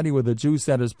your body with a juice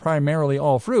that is primarily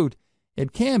all fruit,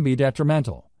 it can be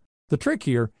detrimental. The trick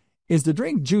here is to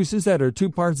drink juices that are 2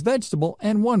 parts vegetable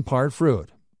and 1 part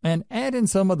fruit, and add in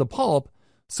some of the pulp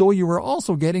so you are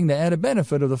also getting the added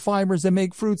benefit of the fibers that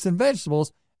make fruits and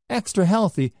vegetables extra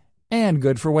healthy and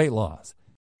good for weight loss.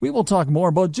 We will talk more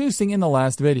about juicing in the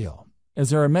last video,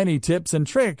 as there are many tips and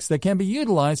tricks that can be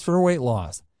utilized for weight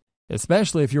loss,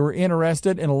 especially if you are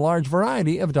interested in a large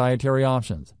variety of dietary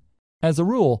options. As a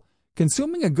rule,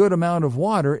 consuming a good amount of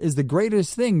water is the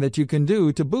greatest thing that you can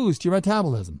do to boost your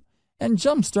metabolism and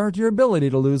jumpstart your ability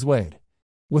to lose weight.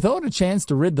 Without a chance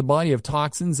to rid the body of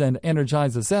toxins and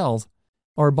energize the cells,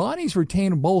 our bodies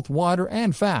retain both water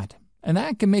and fat, and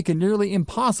that can make it nearly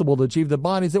impossible to achieve the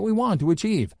bodies that we want to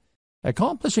achieve.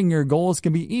 Accomplishing your goals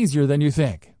can be easier than you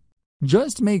think.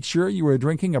 Just make sure you are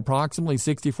drinking approximately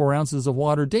 64 ounces of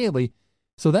water daily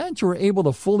so that you are able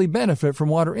to fully benefit from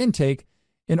water intake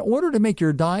in order to make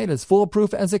your diet as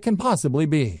foolproof as it can possibly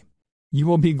be. You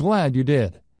will be glad you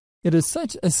did. It is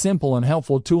such a simple and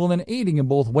helpful tool in aiding in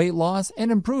both weight loss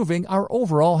and improving our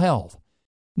overall health.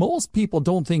 Most people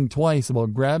don't think twice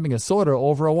about grabbing a soda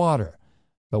over a water,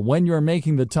 but when you are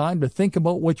making the time to think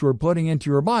about what you are putting into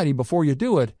your body before you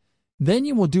do it, then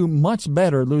you will do much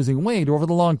better losing weight over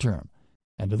the long term.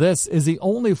 And this is the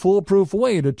only foolproof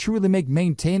way to truly make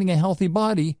maintaining a healthy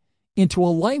body into a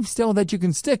lifestyle that you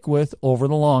can stick with over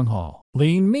the long haul.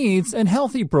 Lean meats and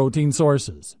healthy protein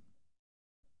sources.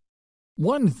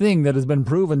 One thing that has been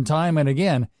proven time and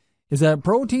again is that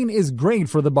protein is great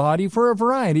for the body for a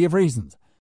variety of reasons.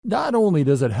 Not only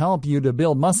does it help you to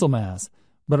build muscle mass,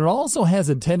 but it also has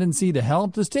a tendency to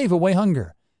help to stave away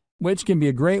hunger, which can be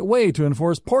a great way to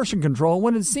enforce portion control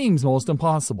when it seems most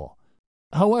impossible.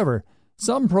 However,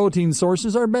 some protein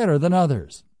sources are better than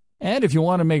others. And if you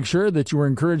want to make sure that you are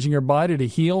encouraging your body to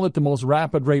heal at the most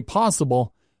rapid rate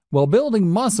possible while building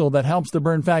muscle that helps to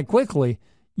burn fat quickly,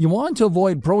 you want to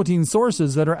avoid protein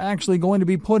sources that are actually going to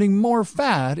be putting more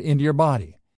fat into your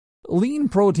body. Lean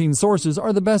protein sources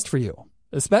are the best for you,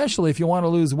 especially if you want to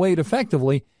lose weight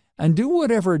effectively and do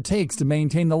whatever it takes to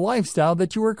maintain the lifestyle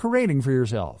that you are creating for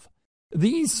yourself.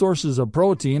 These sources of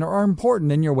protein are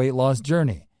important in your weight loss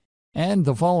journey, and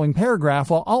the following paragraph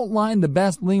will outline the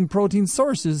best lean protein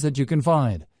sources that you can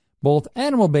find, both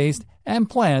animal-based and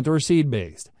plant or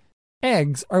seed-based.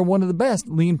 Eggs are one of the best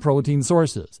lean protein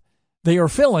sources. They are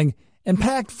filling and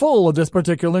packed full of this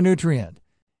particular nutrient,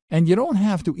 and you don't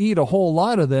have to eat a whole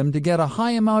lot of them to get a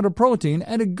high amount of protein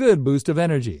and a good boost of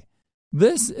energy.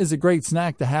 This is a great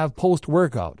snack to have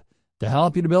post-workout to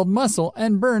help you to build muscle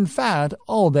and burn fat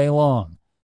all day long.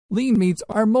 Lean meats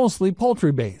are mostly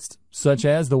poultry-based, such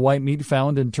as the white meat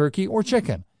found in turkey or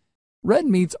chicken. Red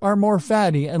meats are more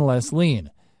fatty and less lean,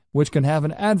 which can have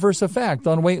an adverse effect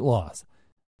on weight loss.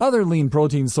 Other lean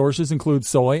protein sources include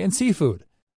soy and seafood,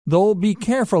 though be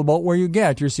careful about where you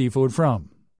get your seafood from.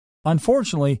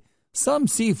 Unfortunately, some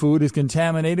seafood is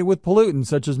contaminated with pollutants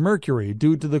such as mercury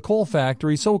due to the coal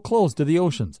factories so close to the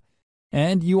oceans.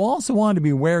 And you also want to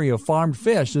be wary of farmed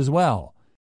fish as well.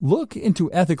 Look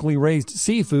into ethically raised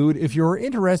seafood if you're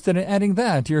interested in adding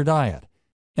that to your diet.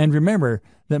 And remember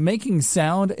that making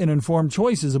sound and informed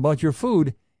choices about your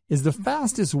food is the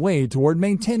fastest way toward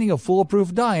maintaining a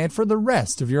foolproof diet for the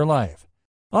rest of your life.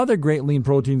 Other great lean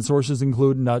protein sources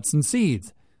include nuts and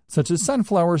seeds, such as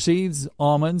sunflower seeds,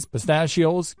 almonds,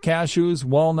 pistachios, cashews,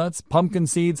 walnuts, pumpkin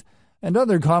seeds, and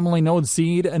other commonly known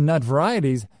seed and nut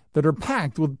varieties that are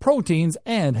packed with proteins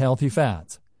and healthy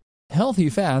fats. Healthy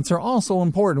fats are also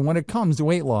important when it comes to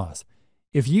weight loss.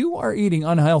 If you are eating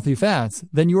unhealthy fats,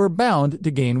 then you are bound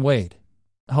to gain weight.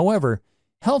 However,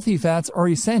 healthy fats are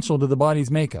essential to the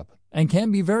body's makeup and can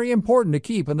be very important to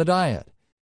keep in the diet.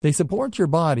 They support your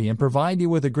body and provide you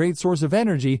with a great source of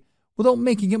energy without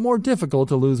making it more difficult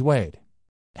to lose weight.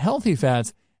 Healthy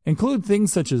fats include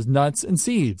things such as nuts and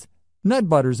seeds, nut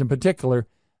butters in particular,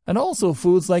 and also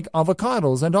foods like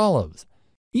avocados and olives.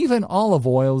 Even olive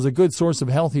oil is a good source of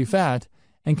healthy fat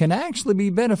and can actually be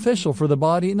beneficial for the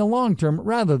body in the long term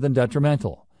rather than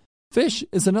detrimental. Fish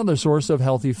is another source of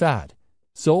healthy fat.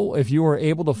 So if you are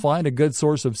able to find a good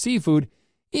source of seafood,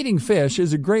 eating fish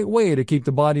is a great way to keep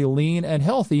the body lean and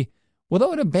healthy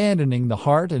without abandoning the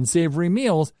heart and savory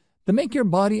meals that make your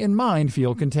body and mind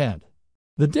feel content.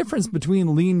 The difference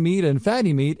between lean meat and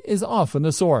fatty meat is often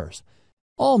the source.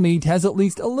 All meat has at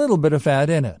least a little bit of fat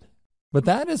in it. But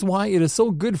that is why it is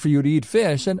so good for you to eat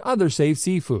fish and other safe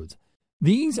seafoods.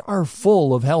 These are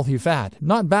full of healthy fat,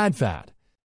 not bad fat.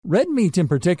 Red meat in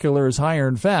particular is higher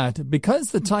in fat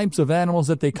because the types of animals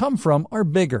that they come from are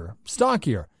bigger,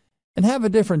 stockier, and have a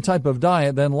different type of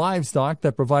diet than livestock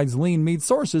that provides lean meat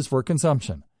sources for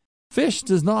consumption. Fish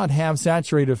does not have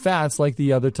saturated fats like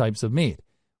the other types of meat,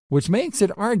 which makes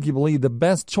it arguably the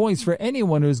best choice for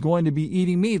anyone who is going to be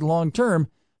eating meat long term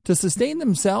to sustain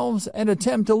themselves and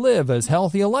attempt to live as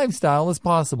healthy a lifestyle as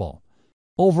possible.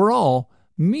 Overall,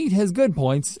 meat has good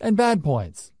points and bad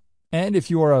points. And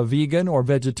if you are a vegan or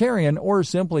vegetarian or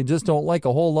simply just don't like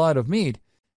a whole lot of meat,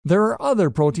 there are other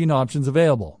protein options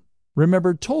available.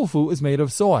 Remember, tofu is made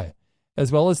of soy,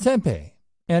 as well as tempeh,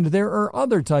 and there are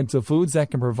other types of foods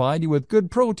that can provide you with good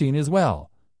protein as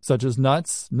well. such as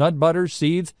nuts, nut butters,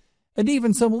 seeds, and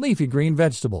even some leafy green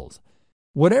vegetables.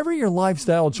 Whatever your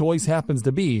lifestyle choice happens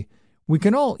to be, we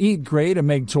can all eat great and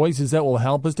make choices that will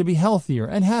help us to be healthier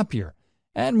and happier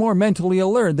and more mentally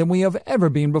alert than we have ever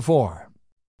been before.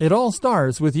 It all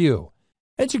starts with you.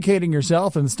 Educating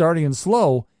yourself and starting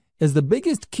slow is the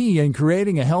biggest key in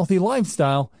creating a healthy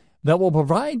lifestyle that will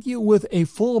provide you with a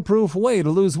foolproof way to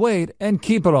lose weight and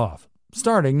keep it off,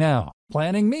 starting now.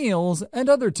 Planning meals and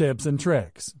other tips and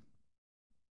tricks.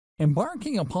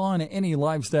 Embarking upon any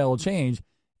lifestyle change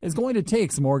is going to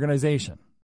take some organization.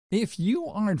 If you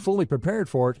aren't fully prepared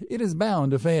for it, it is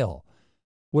bound to fail.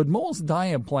 What most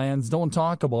diet plans don't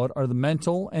talk about are the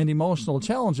mental and emotional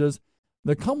challenges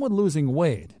that come with losing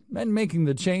weight and making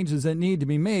the changes that need to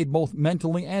be made both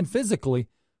mentally and physically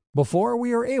before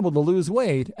we are able to lose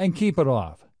weight and keep it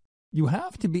off. You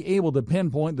have to be able to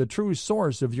pinpoint the true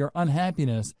source of your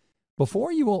unhappiness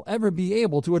before you will ever be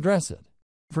able to address it.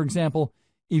 For example,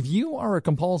 if you are a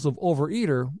compulsive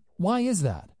overeater, why is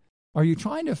that? Are you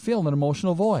trying to fill an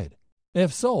emotional void?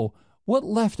 If so, what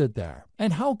left it there,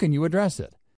 and how can you address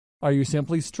it? Are you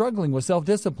simply struggling with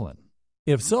self-discipline?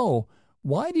 If so,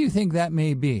 why do you think that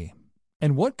may be?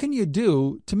 And what can you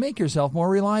do to make yourself more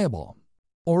reliable?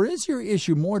 Or is your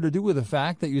issue more to do with the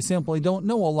fact that you simply don't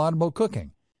know a lot about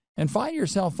cooking and find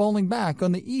yourself falling back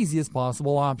on the easiest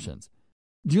possible options?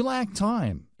 Do you lack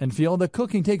time and feel that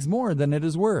cooking takes more than it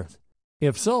is worth?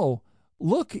 If so,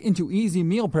 look into easy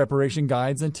meal preparation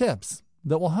guides and tips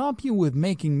that will help you with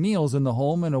making meals in the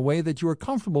home in a way that you are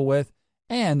comfortable with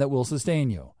and that will sustain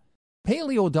you.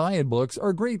 Paleo diet books are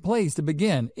a great place to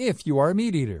begin if you are a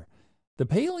meat eater. The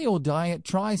paleo diet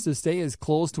tries to stay as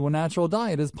close to a natural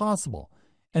diet as possible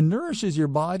and nourishes your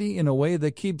body in a way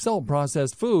that keeps out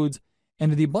processed foods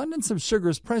and the abundance of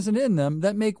sugars present in them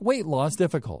that make weight loss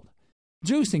difficult.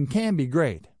 Juicing can be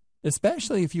great,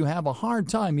 especially if you have a hard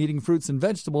time eating fruits and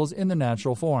vegetables in their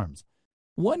natural forms.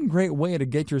 One great way to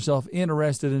get yourself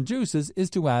interested in juices is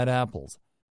to add apples.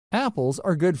 Apples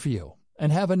are good for you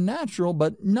and have a natural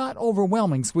but not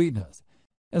overwhelming sweetness.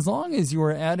 As long as you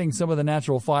are adding some of the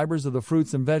natural fibers of the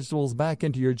fruits and vegetables back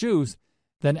into your juice,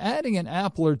 then adding an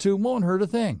apple or two won't hurt a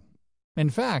thing.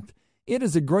 In fact, it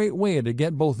is a great way to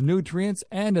get both nutrients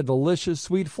and a delicious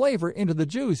sweet flavor into the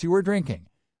juice you are drinking,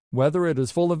 whether it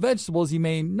is full of vegetables you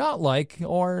may not like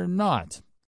or not.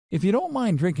 If you don't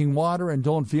mind drinking water and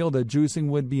don't feel that juicing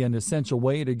would be an essential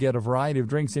way to get a variety of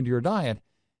drinks into your diet,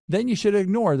 then you should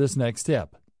ignore this next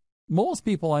tip. Most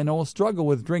people I know struggle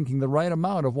with drinking the right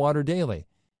amount of water daily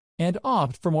and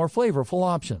opt for more flavorful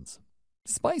options.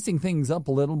 Spicing things up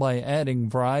a little by adding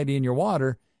variety in your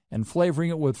water and flavoring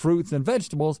it with fruits and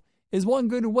vegetables is one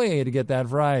good way to get that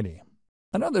variety.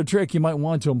 Another trick you might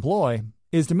want to employ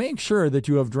is to make sure that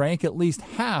you have drank at least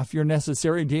half your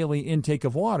necessary daily intake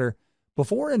of water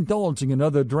before indulging in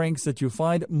other drinks that you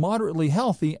find moderately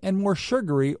healthy and more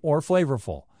sugary or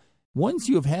flavorful. Once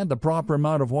you have had the proper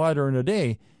amount of water in a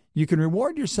day, you can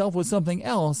reward yourself with something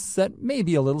else that may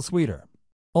be a little sweeter.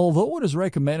 Although it is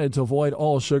recommended to avoid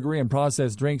all sugary and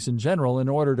processed drinks in general in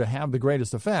order to have the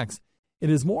greatest effects, it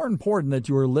is more important that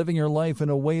you are living your life in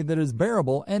a way that is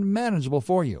bearable and manageable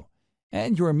for you,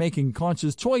 and you are making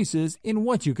conscious choices in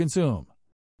what you consume.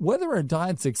 Whether a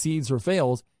diet succeeds or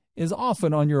fails is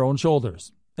often on your own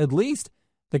shoulders, at least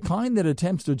the kind that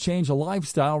attempts to change a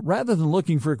lifestyle rather than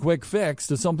looking for a quick fix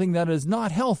to something that is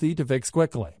not healthy to fix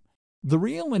quickly. The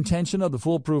real intention of the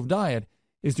Foolproof Diet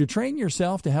is to train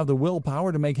yourself to have the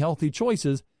willpower to make healthy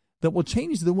choices that will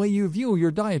change the way you view your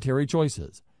dietary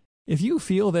choices. If you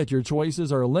feel that your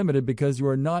choices are limited because you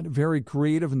are not very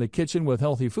creative in the kitchen with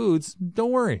healthy foods,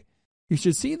 don't worry. You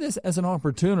should see this as an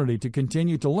opportunity to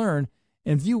continue to learn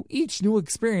and view each new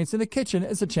experience in the kitchen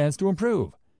as a chance to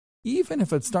improve. Even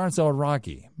if it starts out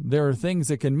rocky, there are things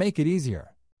that can make it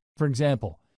easier. For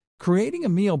example, creating a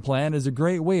meal plan is a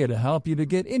great way to help you to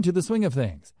get into the swing of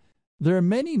things. There are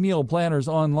many meal planners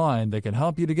online that can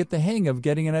help you to get the hang of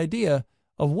getting an idea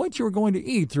of what you are going to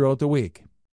eat throughout the week.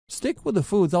 Stick with the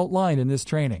foods outlined in this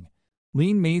training: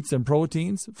 lean meats and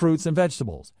proteins, fruits and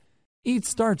vegetables. Eat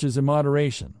starches in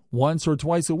moderation, once or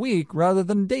twice a week rather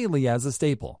than daily as a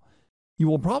staple. You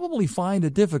will probably find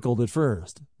it difficult at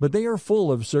first, but they are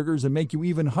full of sugars and make you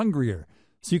even hungrier,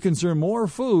 so you consume more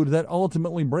food that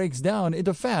ultimately breaks down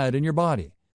into fat in your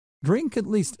body. Drink at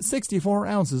least 64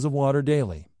 ounces of water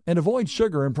daily, and avoid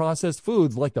sugar and processed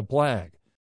foods like the plague.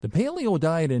 The paleo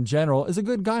diet in general is a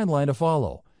good guideline to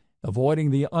follow.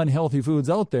 Avoiding the unhealthy foods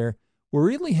out there will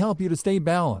really help you to stay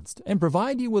balanced and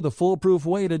provide you with a foolproof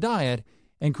way to diet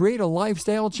and create a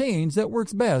lifestyle change that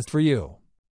works best for you.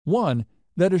 One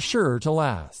that is sure to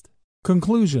last.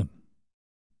 Conclusion.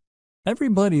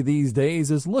 Everybody these days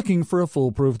is looking for a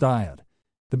foolproof diet,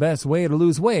 the best way to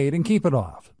lose weight and keep it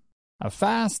off. A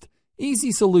fast,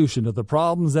 easy solution to the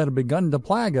problems that have begun to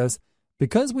plague us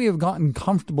because we have gotten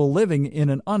comfortable living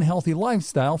in an unhealthy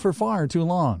lifestyle for far too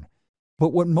long.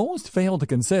 But what most fail to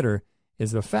consider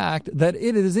is the fact that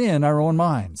it is in our own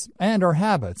minds and our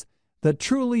habits that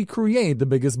truly create the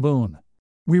biggest boon.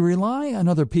 We rely on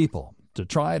other people to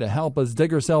try to help us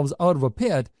dig ourselves out of a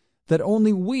pit that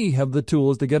only we have the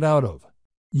tools to get out of.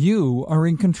 You are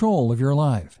in control of your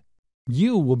life.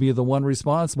 You will be the one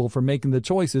responsible for making the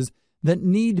choices that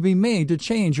need to be made to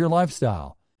change your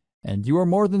lifestyle, and you are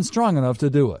more than strong enough to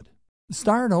do it.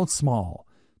 Start out small.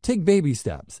 Take baby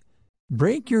steps.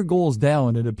 Break your goals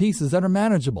down into pieces that are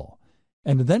manageable,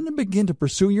 and then begin to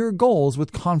pursue your goals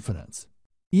with confidence.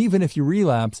 Even if you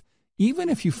relapse, even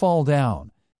if you fall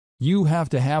down, you have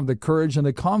to have the courage and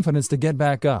the confidence to get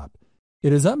back up.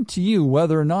 It is up to you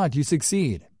whether or not you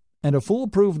succeed, and a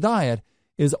foolproof diet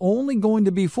is only going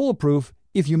to be foolproof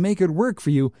if you make it work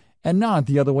for you and not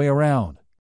the other way around.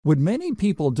 What many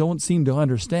people don't seem to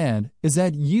understand is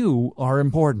that you are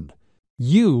important.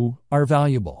 You are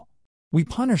valuable. We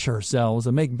punish ourselves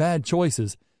and make bad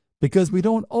choices because we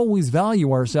don't always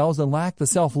value ourselves and lack the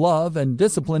self-love and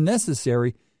discipline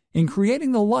necessary in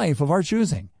creating the life of our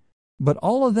choosing. But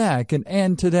all of that can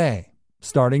end today,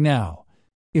 starting now.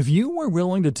 If you were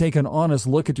willing to take an honest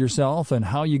look at yourself and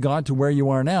how you got to where you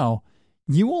are now,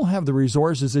 you will have the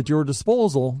resources at your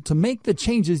disposal to make the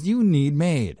changes you need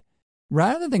made.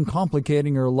 Rather than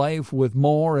complicating your life with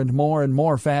more and more and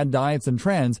more fad diets and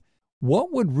trends,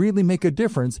 what would really make a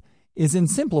difference is in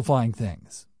simplifying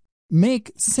things.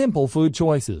 Make simple food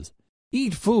choices.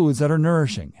 Eat foods that are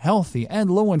nourishing, healthy,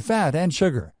 and low in fat and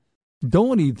sugar.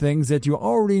 Don't eat things that you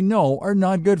already know are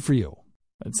not good for you.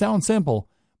 It sounds simple,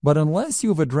 but unless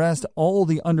you've addressed all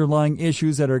the underlying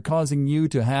issues that are causing you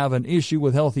to have an issue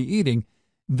with healthy eating,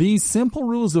 these simple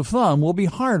rules of thumb will be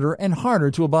harder and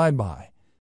harder to abide by.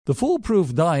 The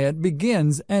foolproof diet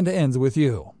begins and ends with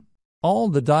you. All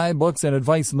the diet books and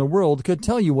advice in the world could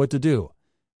tell you what to do,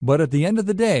 but at the end of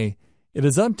the day, it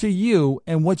is up to you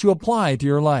and what you apply to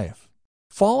your life.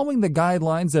 Following the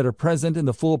guidelines that are present in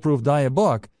the Foolproof Diet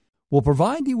book will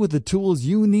provide you with the tools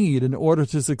you need in order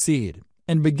to succeed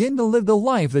and begin to live the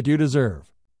life that you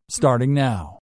deserve, starting now.